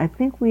 I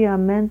think we are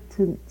meant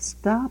to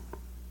stop.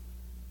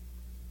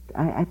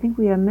 I think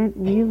we are meant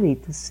really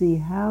to see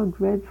how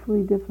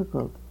dreadfully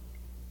difficult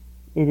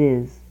it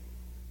is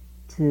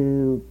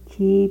to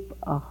keep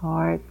a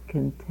heart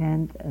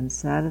content and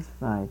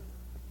satisfied.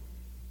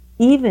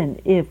 Even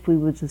if we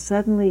were to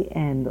suddenly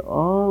end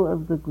all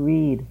of the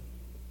greed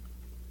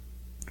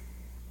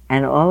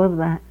and all of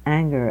the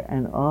anger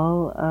and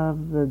all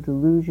of the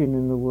delusion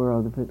in the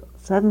world, if it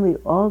suddenly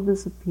all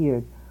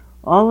disappeared,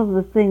 all of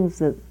the things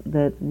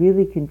that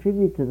really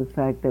contribute to the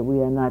fact that we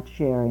are not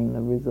sharing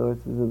the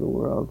resources of the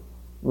world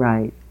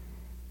right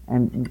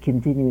and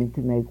continuing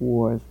to make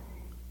wars.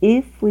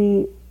 If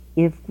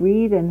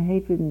greed and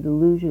hatred and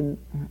delusion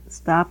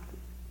stopped,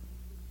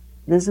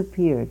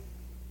 disappeared,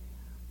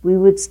 we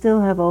would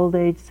still have old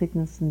age,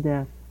 sickness, and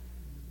death.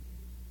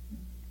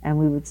 And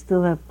we would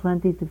still have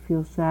plenty to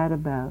feel sad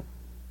about.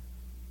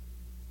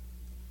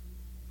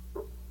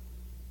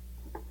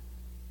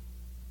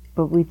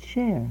 But we'd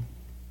share.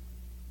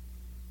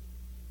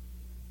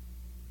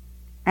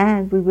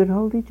 And we would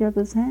hold each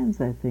other's hands,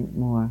 I think,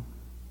 more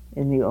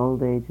in the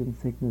old age and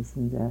sickness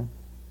and death.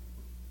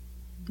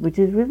 Which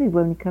is really,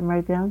 when you come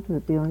right down to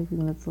it, the only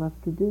thing that's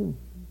left to do.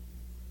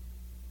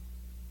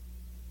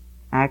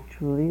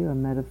 Actually or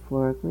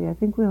metaphorically, I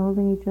think we're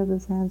holding each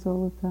other's hands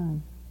all the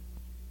time.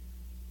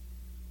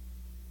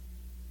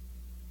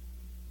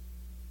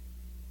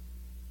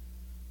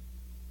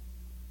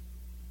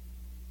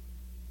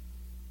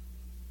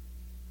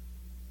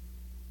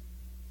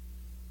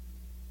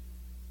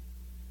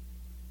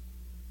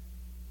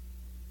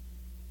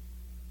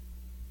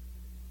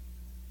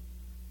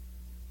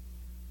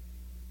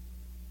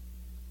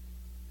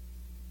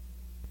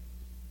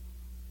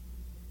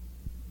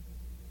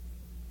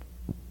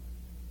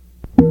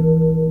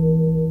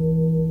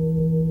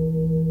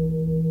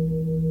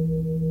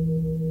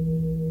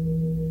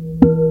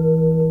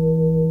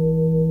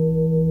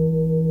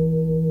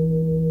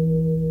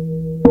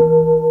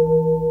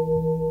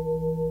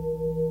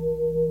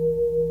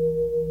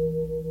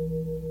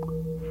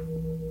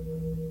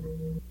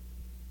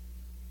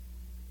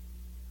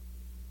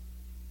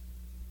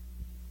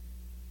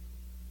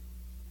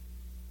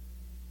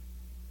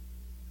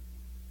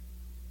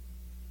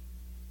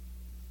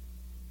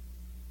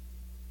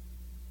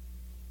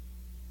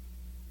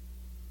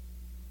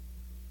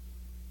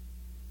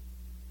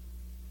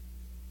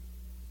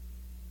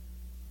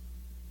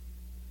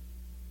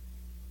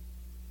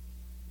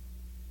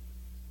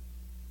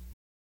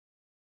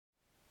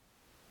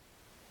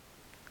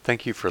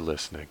 Thank you for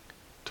listening.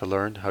 To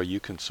learn how you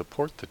can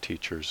support the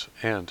teachers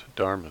and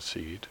Dharma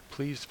Seed,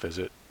 please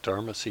visit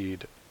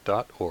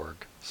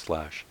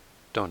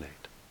dharmaseed.org/donate.